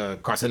 it's like a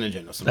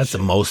carcinogen or something. That's the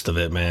most of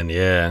it, man.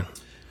 Yeah.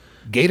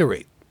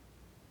 Gatorade.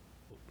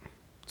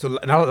 So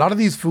now a lot of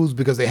these foods,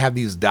 because they have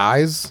these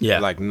dyes, Yeah.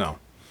 like no.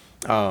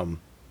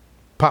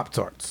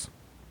 Pop-Tarts.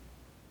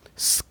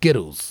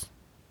 Skittles.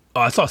 Oh,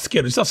 I saw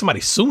Skittles. I saw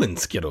somebody suing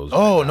Skittles.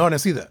 Oh, no, I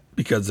didn't see that.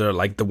 Because they're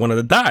like one of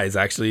the dyes,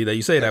 actually, that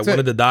you say That's that one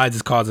it. of the dyes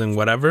is causing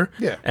whatever.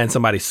 Yeah. And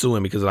somebody's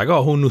suing because they're like,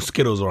 oh, who knew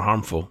Skittles were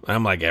harmful? And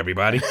I'm like,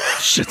 everybody.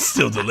 Shit's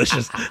still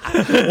delicious.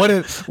 What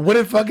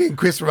did fucking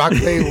Chris Rock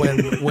say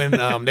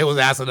when they was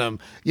asking him,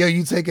 yo,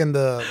 you taking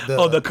the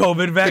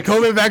COVID vaccine?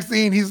 The COVID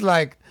vaccine? He's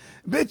like,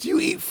 bitch,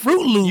 you eat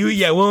Fruit Loops.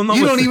 You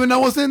don't even know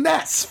what's in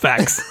that. It's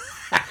facts.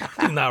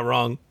 You're not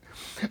wrong.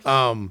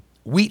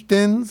 Wheat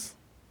Thins,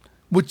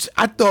 which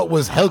I thought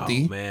was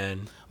healthy. Oh,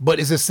 man. But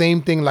it's the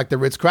same thing like the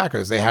Ritz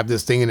crackers. They have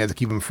this thing in there to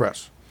keep them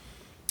fresh.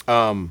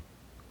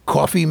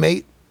 Coffee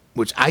Mate,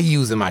 which I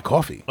use in my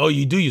coffee. Oh,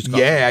 you do use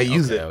coffee? Yeah, I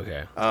use it.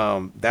 Okay.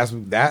 That's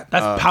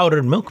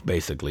Powdered milk,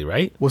 basically,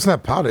 right? Well, it's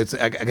not powder. It's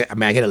I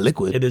get a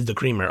liquid. It is the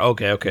creamer.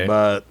 Okay.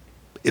 But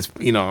it's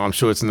I'm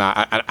sure it's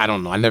not. I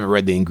don't know. I never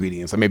read the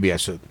ingredients. So maybe I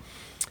should.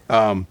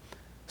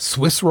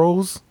 Swiss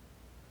rolls.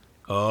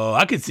 Oh,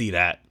 I could see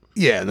that.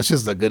 Yeah, that's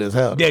just good as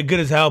hell. They're good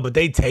as hell, but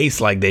they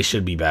taste like they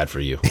should be bad for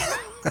you.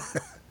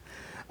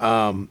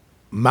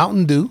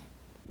 Mountain Dew.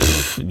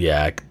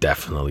 Yeah, I could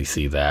definitely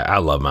see that. I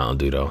love Mountain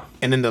Dew, though.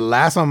 And then the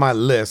last on my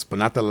list, but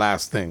not the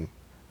last thing,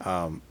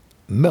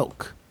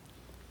 milk.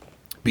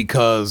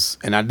 Because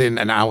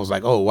I was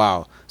like, oh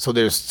wow. So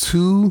there's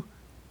two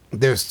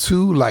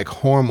like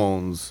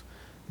hormones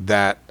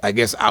that I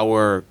guess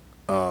our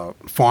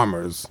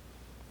farmers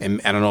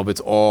and I don't know if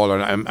it's all,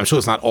 or I'm sure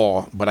it's not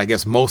all, but I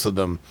guess most of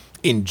them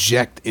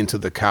inject into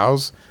the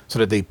cows so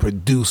that they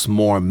produce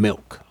more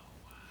milk.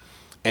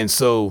 And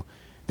so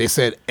they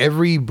said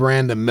every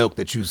brand of milk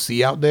that you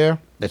see out there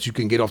that you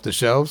can get off the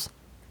shelves,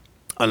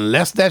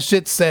 unless that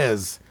shit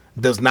says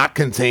does not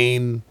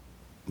contain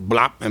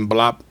blop and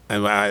blop,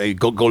 and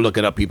go look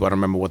it up, people. I don't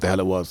remember what the hell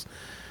it was.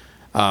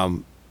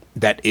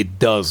 That it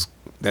does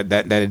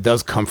that it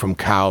does come from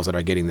cows that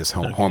are getting this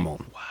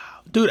hormone.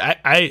 Dude,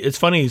 I it's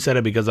funny you said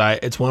it because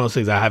it's one of those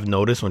things I have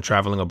noticed when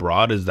traveling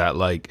abroad is that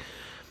like,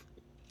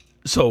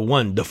 so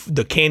one,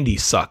 the candy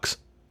sucks.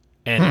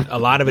 And a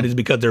lot of it is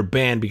because they're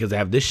banned because they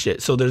have this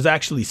shit. So there's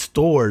actually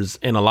stores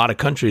in a lot of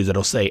countries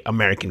that'll say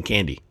American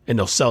candy and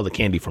they'll sell the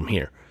candy from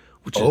here,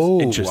 which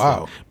is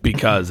interesting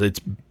because it's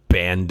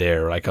banned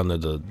there, like under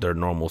their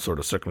normal sort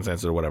of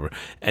circumstances or whatever.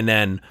 And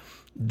then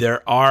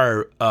there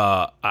are,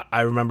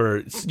 I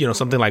remember,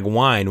 something like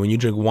wine. When you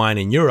drink wine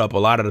in Europe, a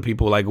lot of the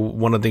people, like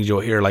one of the things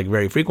you'll hear like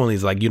very frequently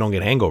is like, you don't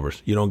get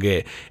hangovers. You don't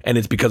get, and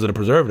it's because of the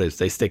preservatives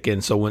they stick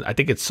in. So when I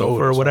think it's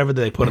sulfur or whatever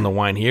that they put in the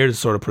wine here to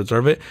sort of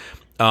preserve it,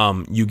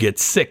 you get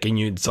sick, and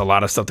it's a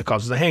lot of stuff that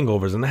causes the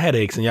hangovers and the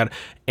headaches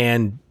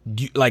and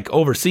like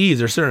overseas,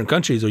 there's certain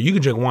countries where you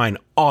can drink wine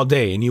all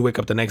day and you wake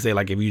up the next day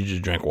like if you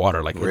just drank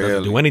water, like it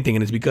doesn't do anything,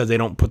 and it's because they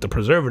don't put the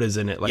preservatives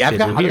in it. Like I've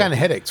gotten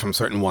headaches from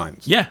certain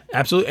wines. Yeah,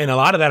 absolutely, and a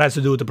lot of that has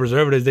to do with the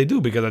preservatives they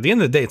do, because at the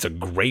end of the day, it's a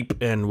grape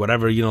and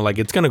whatever, like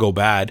it's gonna go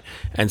bad,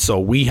 and so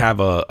we have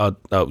a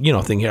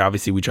thing here.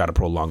 Obviously, we try to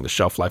prolong the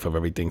shelf life of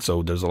everything,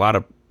 so there's a lot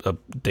of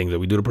things that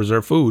we do to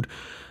preserve food.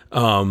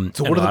 So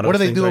what do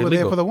they do over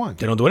there for the wine?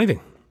 They don't do anything.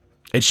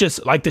 It's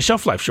just like the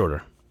shelf life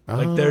shorter.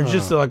 Like there's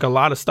just like a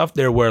lot of stuff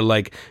there where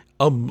like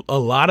a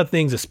lot of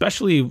things,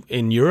 especially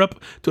in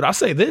Europe, dude, I'll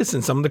say this,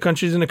 in some of the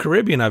countries in the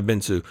Caribbean I've been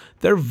to,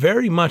 they're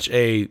very much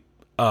a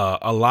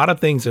lot of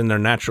things in their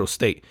natural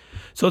state.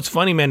 So it's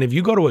funny, man, if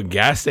you go to a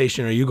gas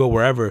station or you go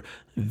wherever,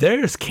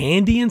 there's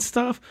candy and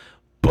stuff,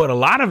 but a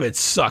lot of it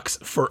sucks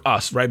for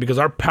us, right? Because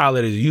our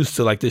palate is used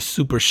to like this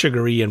super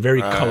sugary and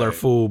very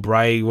colorful,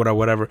 bright,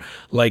 whatever.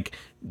 Like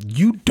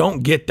you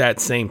don't get that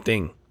same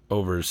thing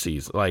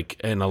overseas, like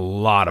in a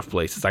lot of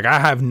places. Like I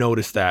have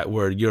noticed that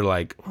where you're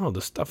like, oh,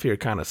 the stuff here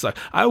kind of sucks.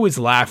 I always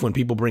laugh when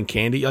people bring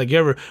candy. Like you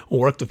ever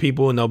work with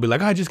people and they'll be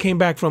like, I just came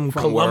back from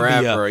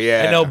Colombia, wherever,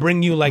 and they'll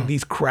bring you like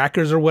these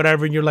crackers or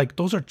whatever, and you're like,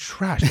 those are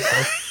trash,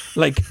 bro.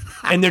 Like,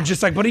 and they're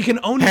just like, but he can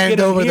only hand get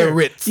over here. the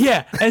Ritz.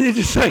 Yeah, and they're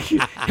just like,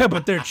 yeah,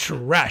 but they're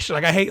trash.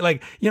 Like I hate,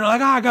 like,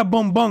 like, I got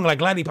bung bung,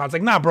 like lollipops.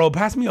 Like, nah, bro,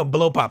 pass me a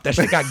blow pop. That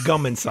shit got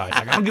gum inside.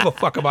 Like I don't give a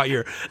fuck about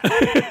your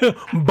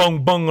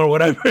bung bung or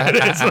whatever it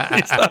is.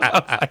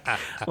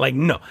 Like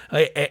no,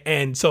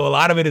 and so a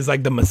lot of it is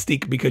like the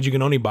mystique because you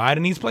can only buy it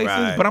in these places.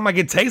 Right. But I'm like,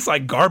 it tastes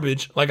like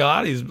garbage. Like a lot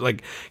of these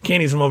like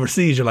candies from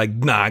overseas, you're like,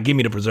 nah, give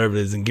me the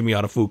preservatives and give me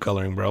all the food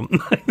coloring, bro.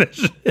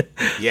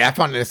 Yeah, I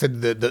found it. I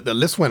said the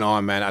list went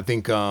on, man. I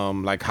think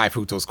like high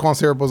fructose corn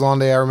syrup was on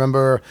there. I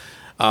remember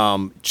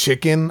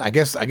chicken. I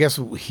guess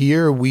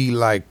here we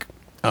like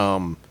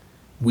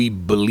we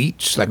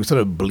bleach, like we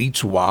sort of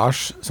bleach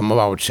wash some of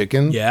our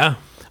chicken. Yeah.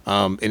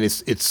 And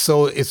it's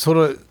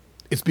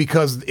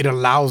because it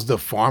allows the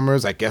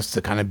farmers, I guess,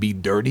 to kind of be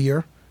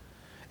dirtier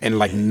and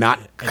like not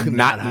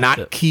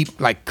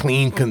keep like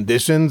clean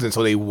conditions, and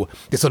so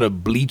they sort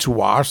of bleach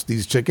wash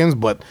these chickens,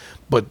 but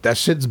that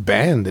shit's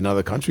banned in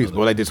other countries,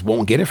 but they just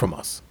won't get it from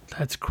us.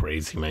 That's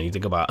crazy, man. You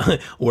think about,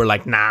 we're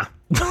like, nah.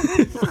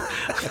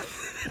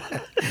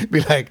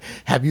 Be like,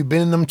 have you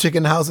been in them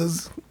chicken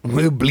houses?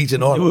 We're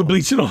bleaching off. We're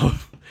bleaching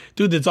off,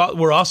 dude.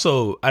 We're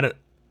also,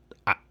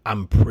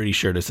 I'm pretty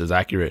sure this is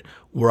accurate.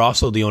 We're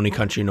also the only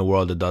country in the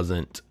world that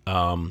doesn't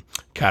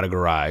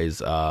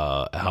categorize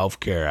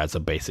healthcare as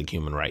a basic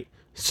human right.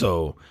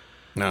 So,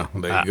 no,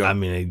 there you go. I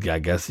mean, I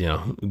guess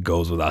it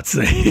goes without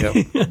saying.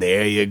 Yep.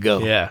 There you go.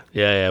 Yeah.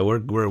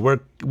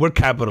 We're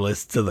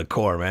capitalists to the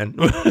core, man.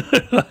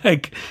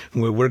 Like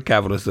we're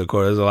capitalists to the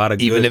core. There's a lot of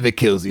even good, if it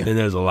kills you, and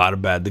there's a lot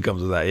of bad that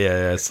comes with that.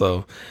 Yeah.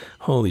 So,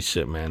 holy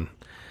shit, man.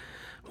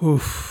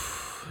 Oof.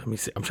 Let me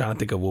see. I'm trying to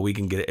think of what we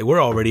can get.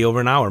 We're already over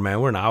an hour,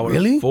 man. We're an hour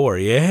really? 4.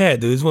 Yeah,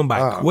 dude. This went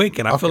by quick,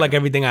 and I feel like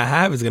everything I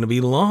have is gonna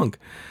be long.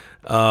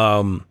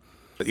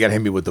 You gotta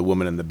hit me with the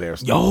woman and the bear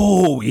story.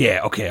 Oh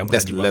yeah, okay.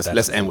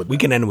 Let's end with. We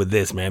can end with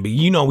this, man. But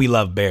we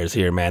love bears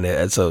here,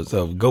 man.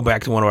 So go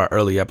back to one of our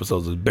early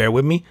episodes. Bear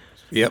with me.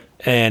 Yep.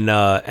 And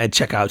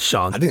check out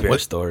Sean's bear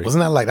story.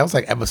 Wasn't that was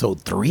like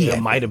episode 3? Yeah,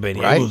 it might have been.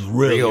 Right? It was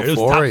really. It was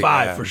top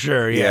 5 for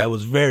sure. Yeah, it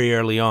was very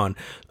early on.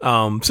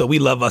 So we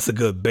love us a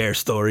good bear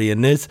story.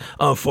 And this,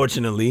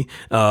 unfortunately,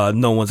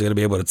 no one's gonna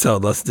be able to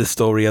tell us this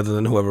story other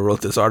than whoever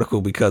wrote this article,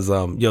 because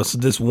so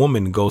this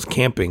woman goes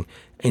camping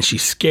and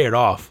she's scared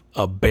off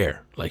a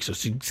bear. Like, so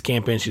she's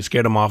camping, she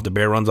scared him off. The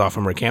bear runs off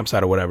from her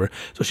campsite or whatever.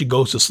 So she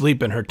goes to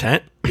sleep in her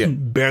tent. Yeah.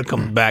 Bear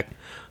comes back,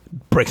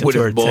 breaks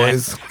into her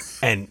tent.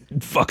 and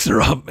fucks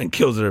her up and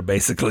kills her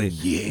basically.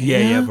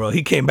 Yeah, bro.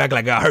 He came back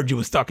like, I heard you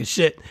was talking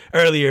shit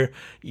earlier.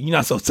 You're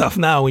not so tough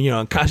now when you're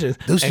unconscious.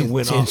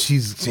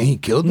 He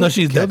killed her? No,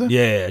 she's killed dead. her?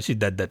 Yeah, she's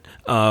dead.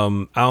 I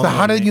don't so know,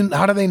 how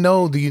do they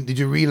know? Did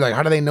you read like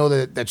how do they know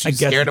that she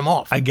scared him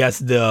off? I guess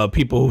the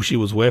people who she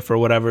was with or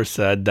whatever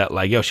said that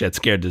like, yo, she had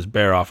scared this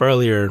bear off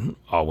earlier.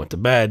 All went to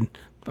bed.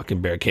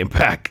 Fucking bear came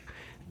back.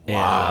 And,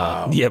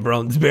 wow. Yeah,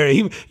 bro. This bear,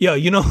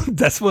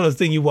 that's one of those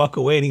things you walk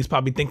away and he's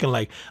probably thinking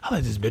like, I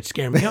let this bitch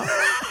scare me off.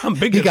 I'm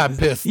bigger. He got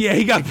pissed. Yeah,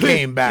 he got pissed.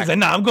 Came back. He's like,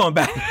 nah, I'm going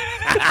back.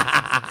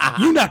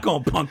 You not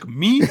gonna punk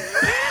me.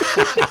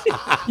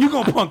 You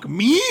gonna punk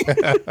me?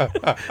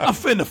 I'm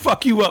finna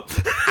fuck you up.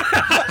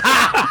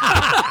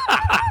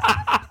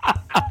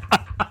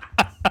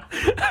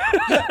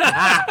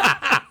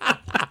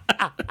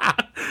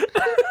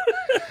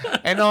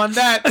 And on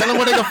that, tell them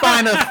where they can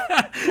find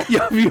us. Yo,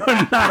 if you're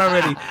not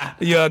already,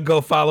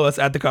 go follow us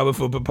at the Carbon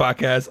Footprint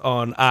Podcast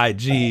on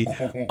IG,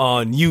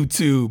 on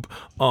YouTube,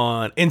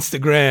 on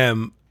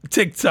Instagram,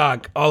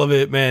 TikTok, all of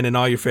it, man, and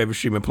all your favorite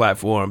streaming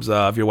platforms.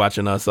 If you're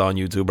watching us on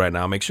YouTube right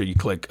now, make sure you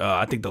click.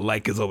 I think the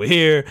like is over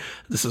here,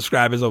 the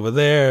subscribe is over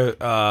there.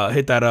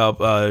 Hit that up.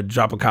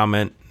 Drop a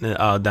comment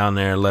down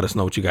there. Let us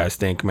know what you guys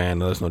think, man.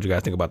 Let us know what you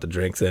guys think about the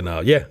drinks, and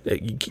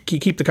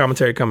keep the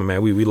commentary coming,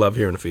 man. We love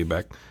hearing the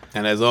feedback.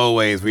 And as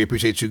always, we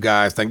appreciate you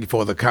guys. Thank you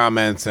for the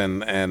comments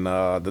and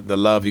the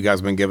love you guys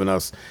have been giving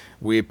us.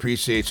 We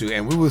appreciate you,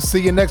 and we will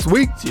see you next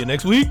week. See you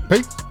next week.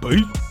 Peace.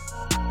 Peace.